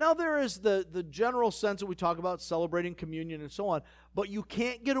 Now, there is the general sense that we talk about celebrating communion and so on, but you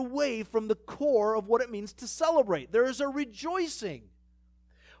can't get away from the core of what it means to celebrate. There is a rejoicing.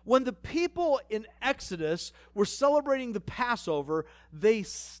 When the people in Exodus were celebrating the Passover, they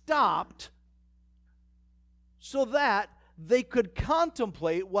stopped so that they could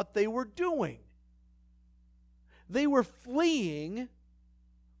contemplate what they were doing. They were fleeing,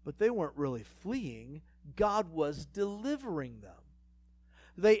 but they weren't really fleeing. God was delivering them.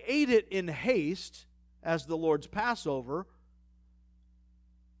 They ate it in haste as the Lord's Passover,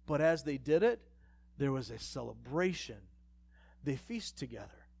 but as they did it, there was a celebration. They feast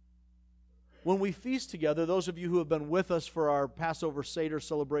together. When we feast together, those of you who have been with us for our Passover Seder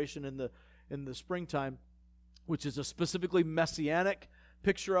celebration in the springtime, which is a specifically messianic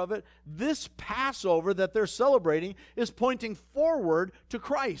picture of it, this Passover that they're celebrating is pointing forward to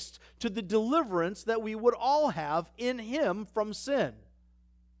Christ, to the deliverance that we would all have in Him from sin.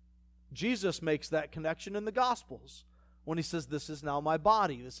 Jesus makes that connection in the Gospels when He says, "This is now my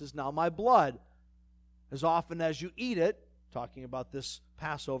body, this is now my blood. As often as you eat it," talking about this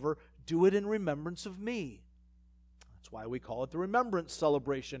Passover, "do it in remembrance of me." That's why we call it the remembrance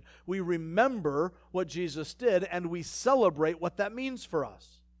celebration. We remember what Jesus did, and we celebrate what that means for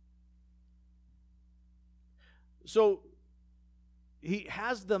us. So He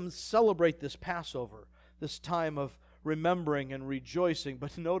has them celebrate this Passover, this time of remembering and rejoicing.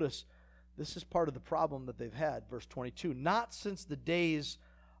 But notice, this is part of the problem that they've had. Verse 22, "Not since the days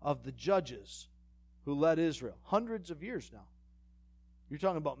of the judges who led Israel." Hundreds of years now. You're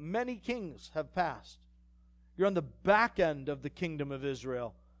talking about many kings have passed. You're on the back end of the kingdom of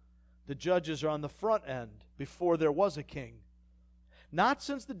Israel. The judges are on the front end before there was a king. "Not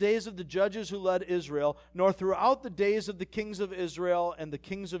since the days of the judges who led Israel, nor throughout the days of the kings of Israel and the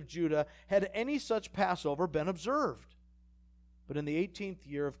kings of Judah, had any such Passover been observed. But in the 18th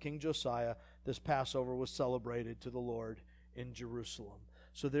year of King Josiah, this Passover was celebrated to the Lord in Jerusalem."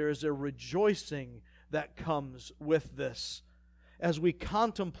 So there is a rejoicing that comes with this as we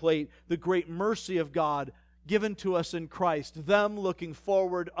contemplate the great mercy of God given to us in Christ, them looking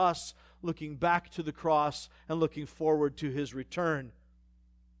forward, us looking back to the cross and looking forward to His return.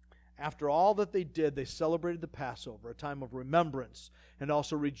 After all that they did, they celebrated the Passover, a time of remembrance and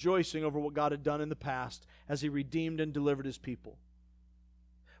also rejoicing over what God had done in the past as He redeemed and delivered His people.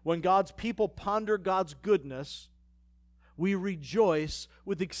 When God's people ponder God's goodness, we rejoice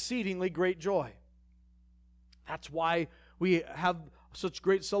with exceedingly great joy. That's why we have such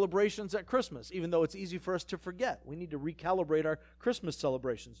great celebrations at Christmas, even though it's easy for us to forget. We need to recalibrate our Christmas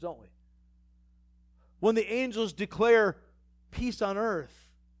celebrations, don't we? When the angels declare peace on earth,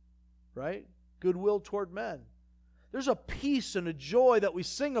 right? Goodwill toward men. There's a peace and a joy that we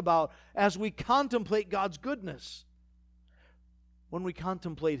sing about as we contemplate God's goodness. When we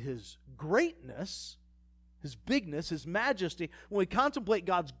contemplate His greatness, His bigness, His majesty, when we contemplate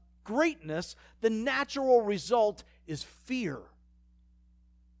God's greatness, the natural result is fear.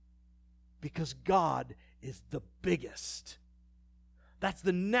 Because God is the biggest. That's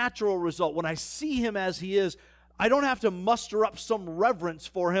the natural result. When I see Him as He is, I don't have to muster up some reverence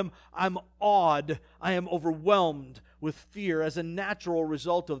for Him. I'm awed. I am overwhelmed with fear as a natural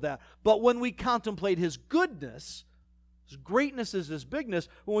result of that. But when we contemplate His goodness, His greatness is His bigness,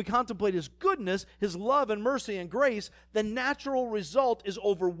 when we contemplate His goodness, His love and mercy and grace, the natural result is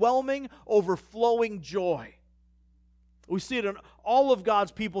overwhelming, overflowing joy. We see it in all of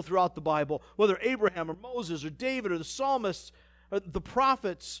God's people throughout the Bible, whether Abraham or Moses or David or the psalmists or the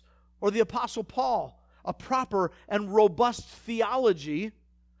prophets or the Apostle Paul. A proper and robust theology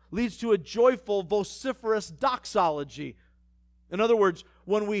leads to a joyful, vociferous doxology. In other words,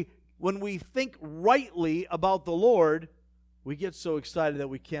 when we think rightly about the Lord, we get so excited that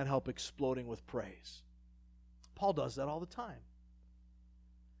we can't help exploding with praise. Paul does that all the time.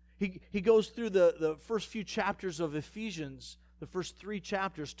 He goes through the first few chapters of Ephesians, the first 3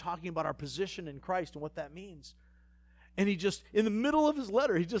 chapters, talking about our position in Christ and what that means. And he just, in the middle of his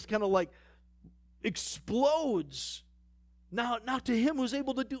letter, he just kind of like explodes. Now to Him who's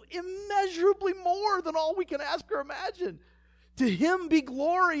able to do immeasurably more than all we can ask or imagine. To Him be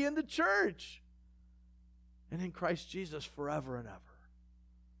glory in the church and in Christ Jesus forever and ever.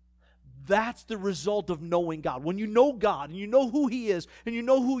 That's the result of knowing God. When you know God and you know who He is and you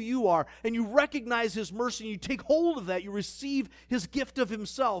know who you are and you recognize His mercy and you take hold of that, you receive His gift of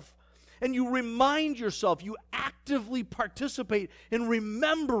Himself and you remind yourself, you actively participate in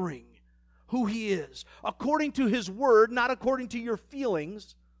remembering who He is according to His word, not according to your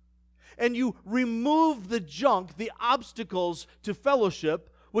feelings, and you remove the junk, the obstacles to fellowship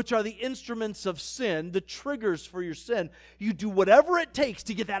which are the instruments of sin, the triggers for your sin. You do whatever it takes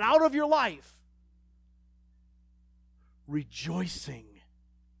to get that out of your life. Rejoicing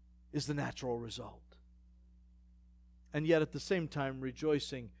is the natural result. And yet at the same time,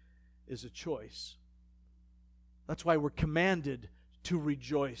 rejoicing is a choice. That's why we're commanded to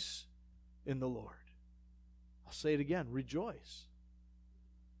rejoice in the Lord. I'll say it again, rejoice.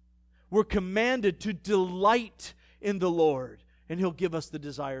 We're commanded to delight in the Lord, and He'll give us the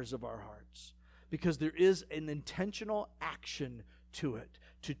desires of our hearts. Because there is an intentional action to it,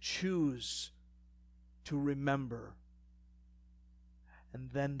 to choose, to remember. And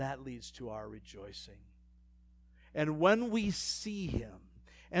then that leads to our rejoicing. And when we see Him,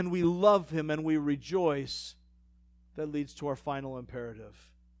 and we love Him, and we rejoice, that leads to our final imperative,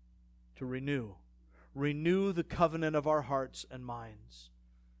 to renew. Renew the covenant of our hearts and minds.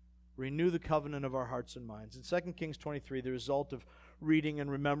 Renew the covenant of our hearts and minds. In 2 Kings 23, the result of reading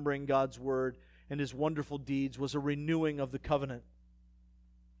and remembering God's Word and His wonderful deeds was a renewing of the covenant.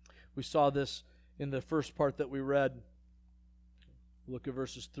 We saw this in the first part that we read. Look at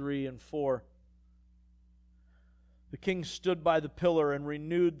verses 3 and 4. The king stood by the pillar and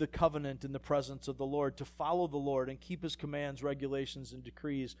renewed the covenant in the presence of the Lord, to follow the Lord and keep His commands, regulations, and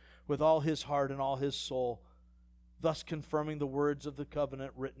decrees with all his heart and all his soul, thus confirming the words of the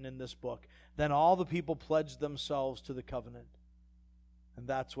covenant written in this book. Then all the people pledged themselves to the covenant. And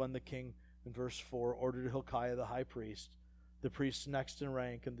that's when the king, in verse 4, ordered Hilkiah the high priest, the priests next in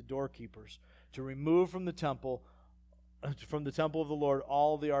rank, and the doorkeepers, to remove from the temple of the Lord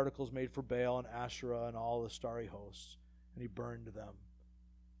all the articles made for Baal and Asherah and all the starry hosts. And he burned them.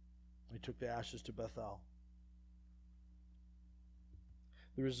 He took the ashes to Bethel.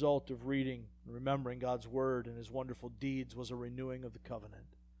 The result of reading and remembering God's Word and His wonderful deeds was a renewing of the covenant.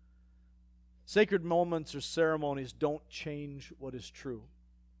 Sacred moments or ceremonies don't change what is true.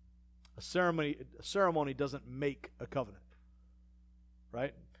 A ceremony doesn't make a covenant.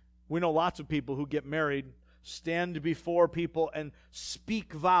 Right? We know lots of people who get married, stand before people and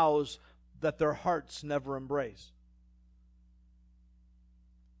speak vows that their hearts never embrace.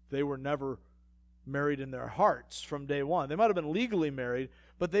 They were never married in their hearts from day one. They might have been legally married,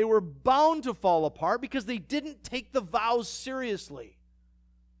 but they were bound to fall apart because they didn't take the vows seriously.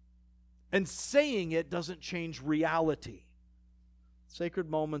 And saying it doesn't change reality. Sacred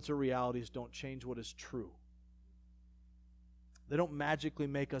moments or realities don't change what is true. They don't magically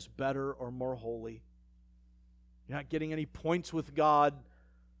make us better or more holy. You're not getting any points with God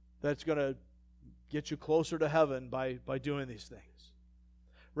that's going to get you closer to heaven by doing these things.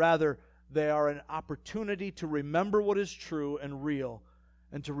 Rather, they are an opportunity to remember what is true and real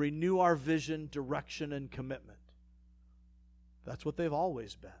and to renew our vision, direction, and commitment. That's what they've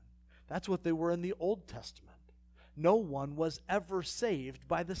always been. That's what they were in the Old Testament. No one was ever saved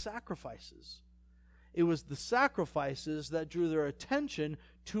by the sacrifices. It was the sacrifices that drew their attention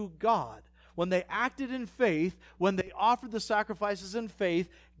to God. When they acted in faith, when they offered the sacrifices in faith,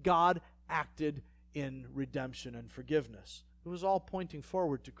 God acted in redemption and forgiveness. It was all pointing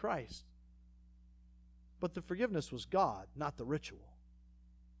forward to Christ. But the forgiveness was God, not the ritual.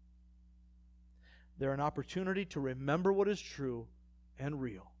 They're an opportunity to remember what is true and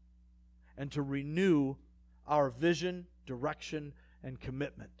real, and to renew our vision, direction, and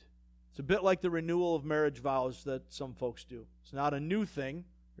commitment. It's a bit like the renewal of marriage vows that some folks do. It's not a new thing.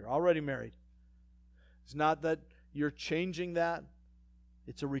 You're already married. It's not that you're changing that.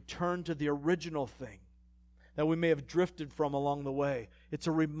 It's a return to the original thing that we may have drifted from along the way. It's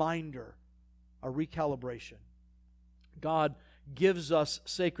a reminder, a recalibration. God gives us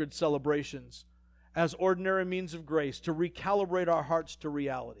sacred celebrations as ordinary means of grace to recalibrate our hearts to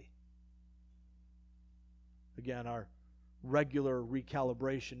reality. Again, our regular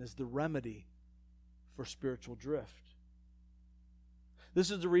recalibration is the remedy for spiritual drift.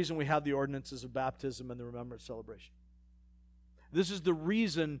 This is the reason we have the ordinances of baptism and the remembrance celebration. This is the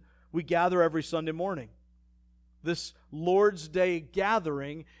reason we gather every Sunday morning. This Lord's Day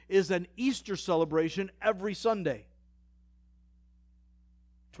gathering is an Easter celebration every Sunday.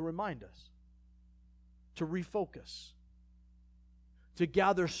 To remind us, to refocus, to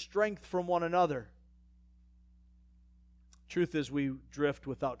gather strength from one another. Truth is, we drift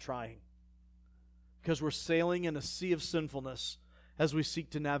without trying because we're sailing in a sea of sinfulness as we seek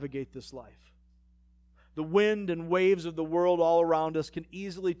to navigate this life. The wind and waves of the world all around us can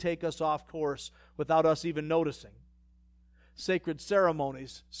easily take us off course without us even noticing. Sacred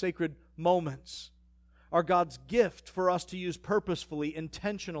ceremonies, sacred moments are God's gift for us to use purposefully,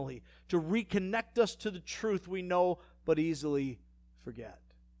 intentionally, to reconnect us to the truth we know but easily forget.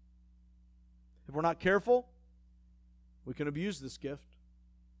 If we're not careful, we can abuse this gift.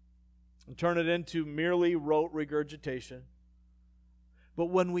 and turn it into merely rote regurgitation. But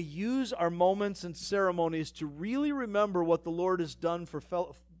when we use our moments and ceremonies to really remember what the Lord has done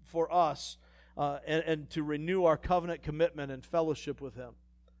for us and to renew our covenant commitment and fellowship with Him,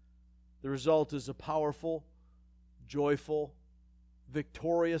 the result is a powerful, joyful,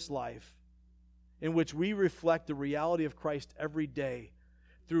 victorious life in which we reflect the reality of Christ every day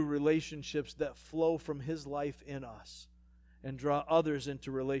through relationships that flow from His life in us and draw others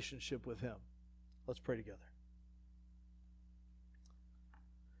into relationship with Him. Let's pray together.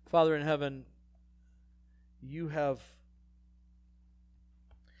 Father in heaven, you have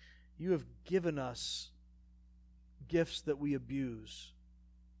given us gifts that we abuse,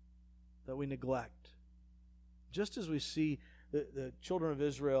 that we neglect. Just as we see the children of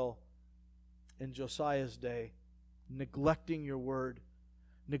Israel in Josiah's day neglecting your word,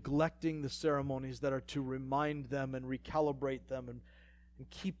 neglecting the ceremonies that are to remind them and recalibrate them and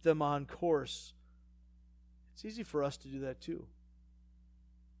keep them on course, it's easy for us to do that too.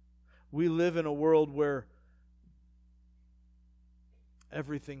 We live in a world where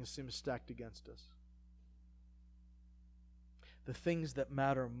everything seems stacked against us. The things that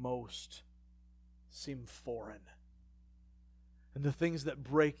matter most seem foreign. And the things that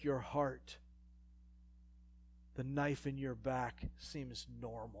break your heart, the knife in your back, seems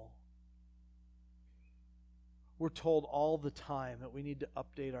normal. We're told all the time that we need to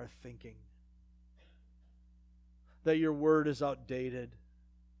update our thinking, that your word is outdated,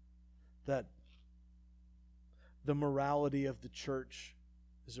 that the morality of the church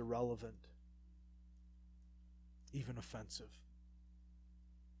is irrelevant, even offensive.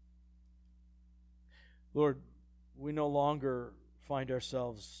 Lord, we no longer find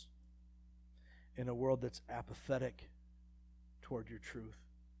ourselves in a world that's apathetic toward your truth,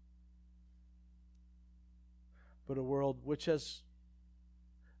 but a world which has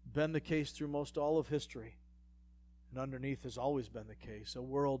been the case through most all of history, and underneath has always been the case, a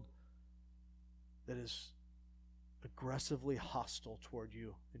world that is aggressively hostile toward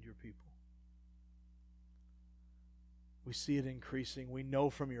you and your people. We see it increasing. We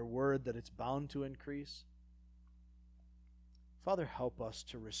know from your word that it's bound to increase. Father, help us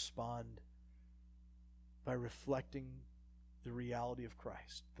to respond by reflecting the reality of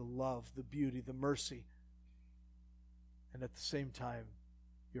Christ, the love, the beauty, the mercy, and at the same time,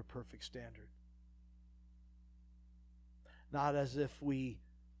 your perfect standard. Not as if we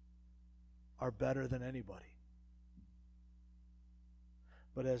are better than anybody,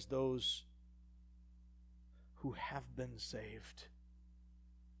 but as those who have been saved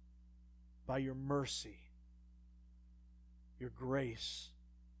by your mercy, your grace,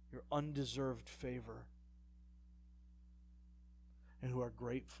 your undeserved favor, and who are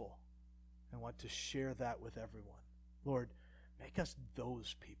grateful and want to share that with everyone. Lord, make us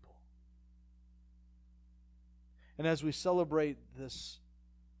those people. And as we celebrate this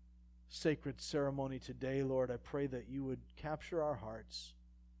sacred ceremony today, Lord, I pray that you would capture our hearts.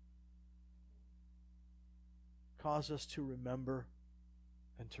 Cause us to remember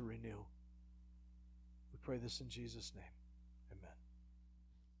and to renew. We pray this in Jesus' name.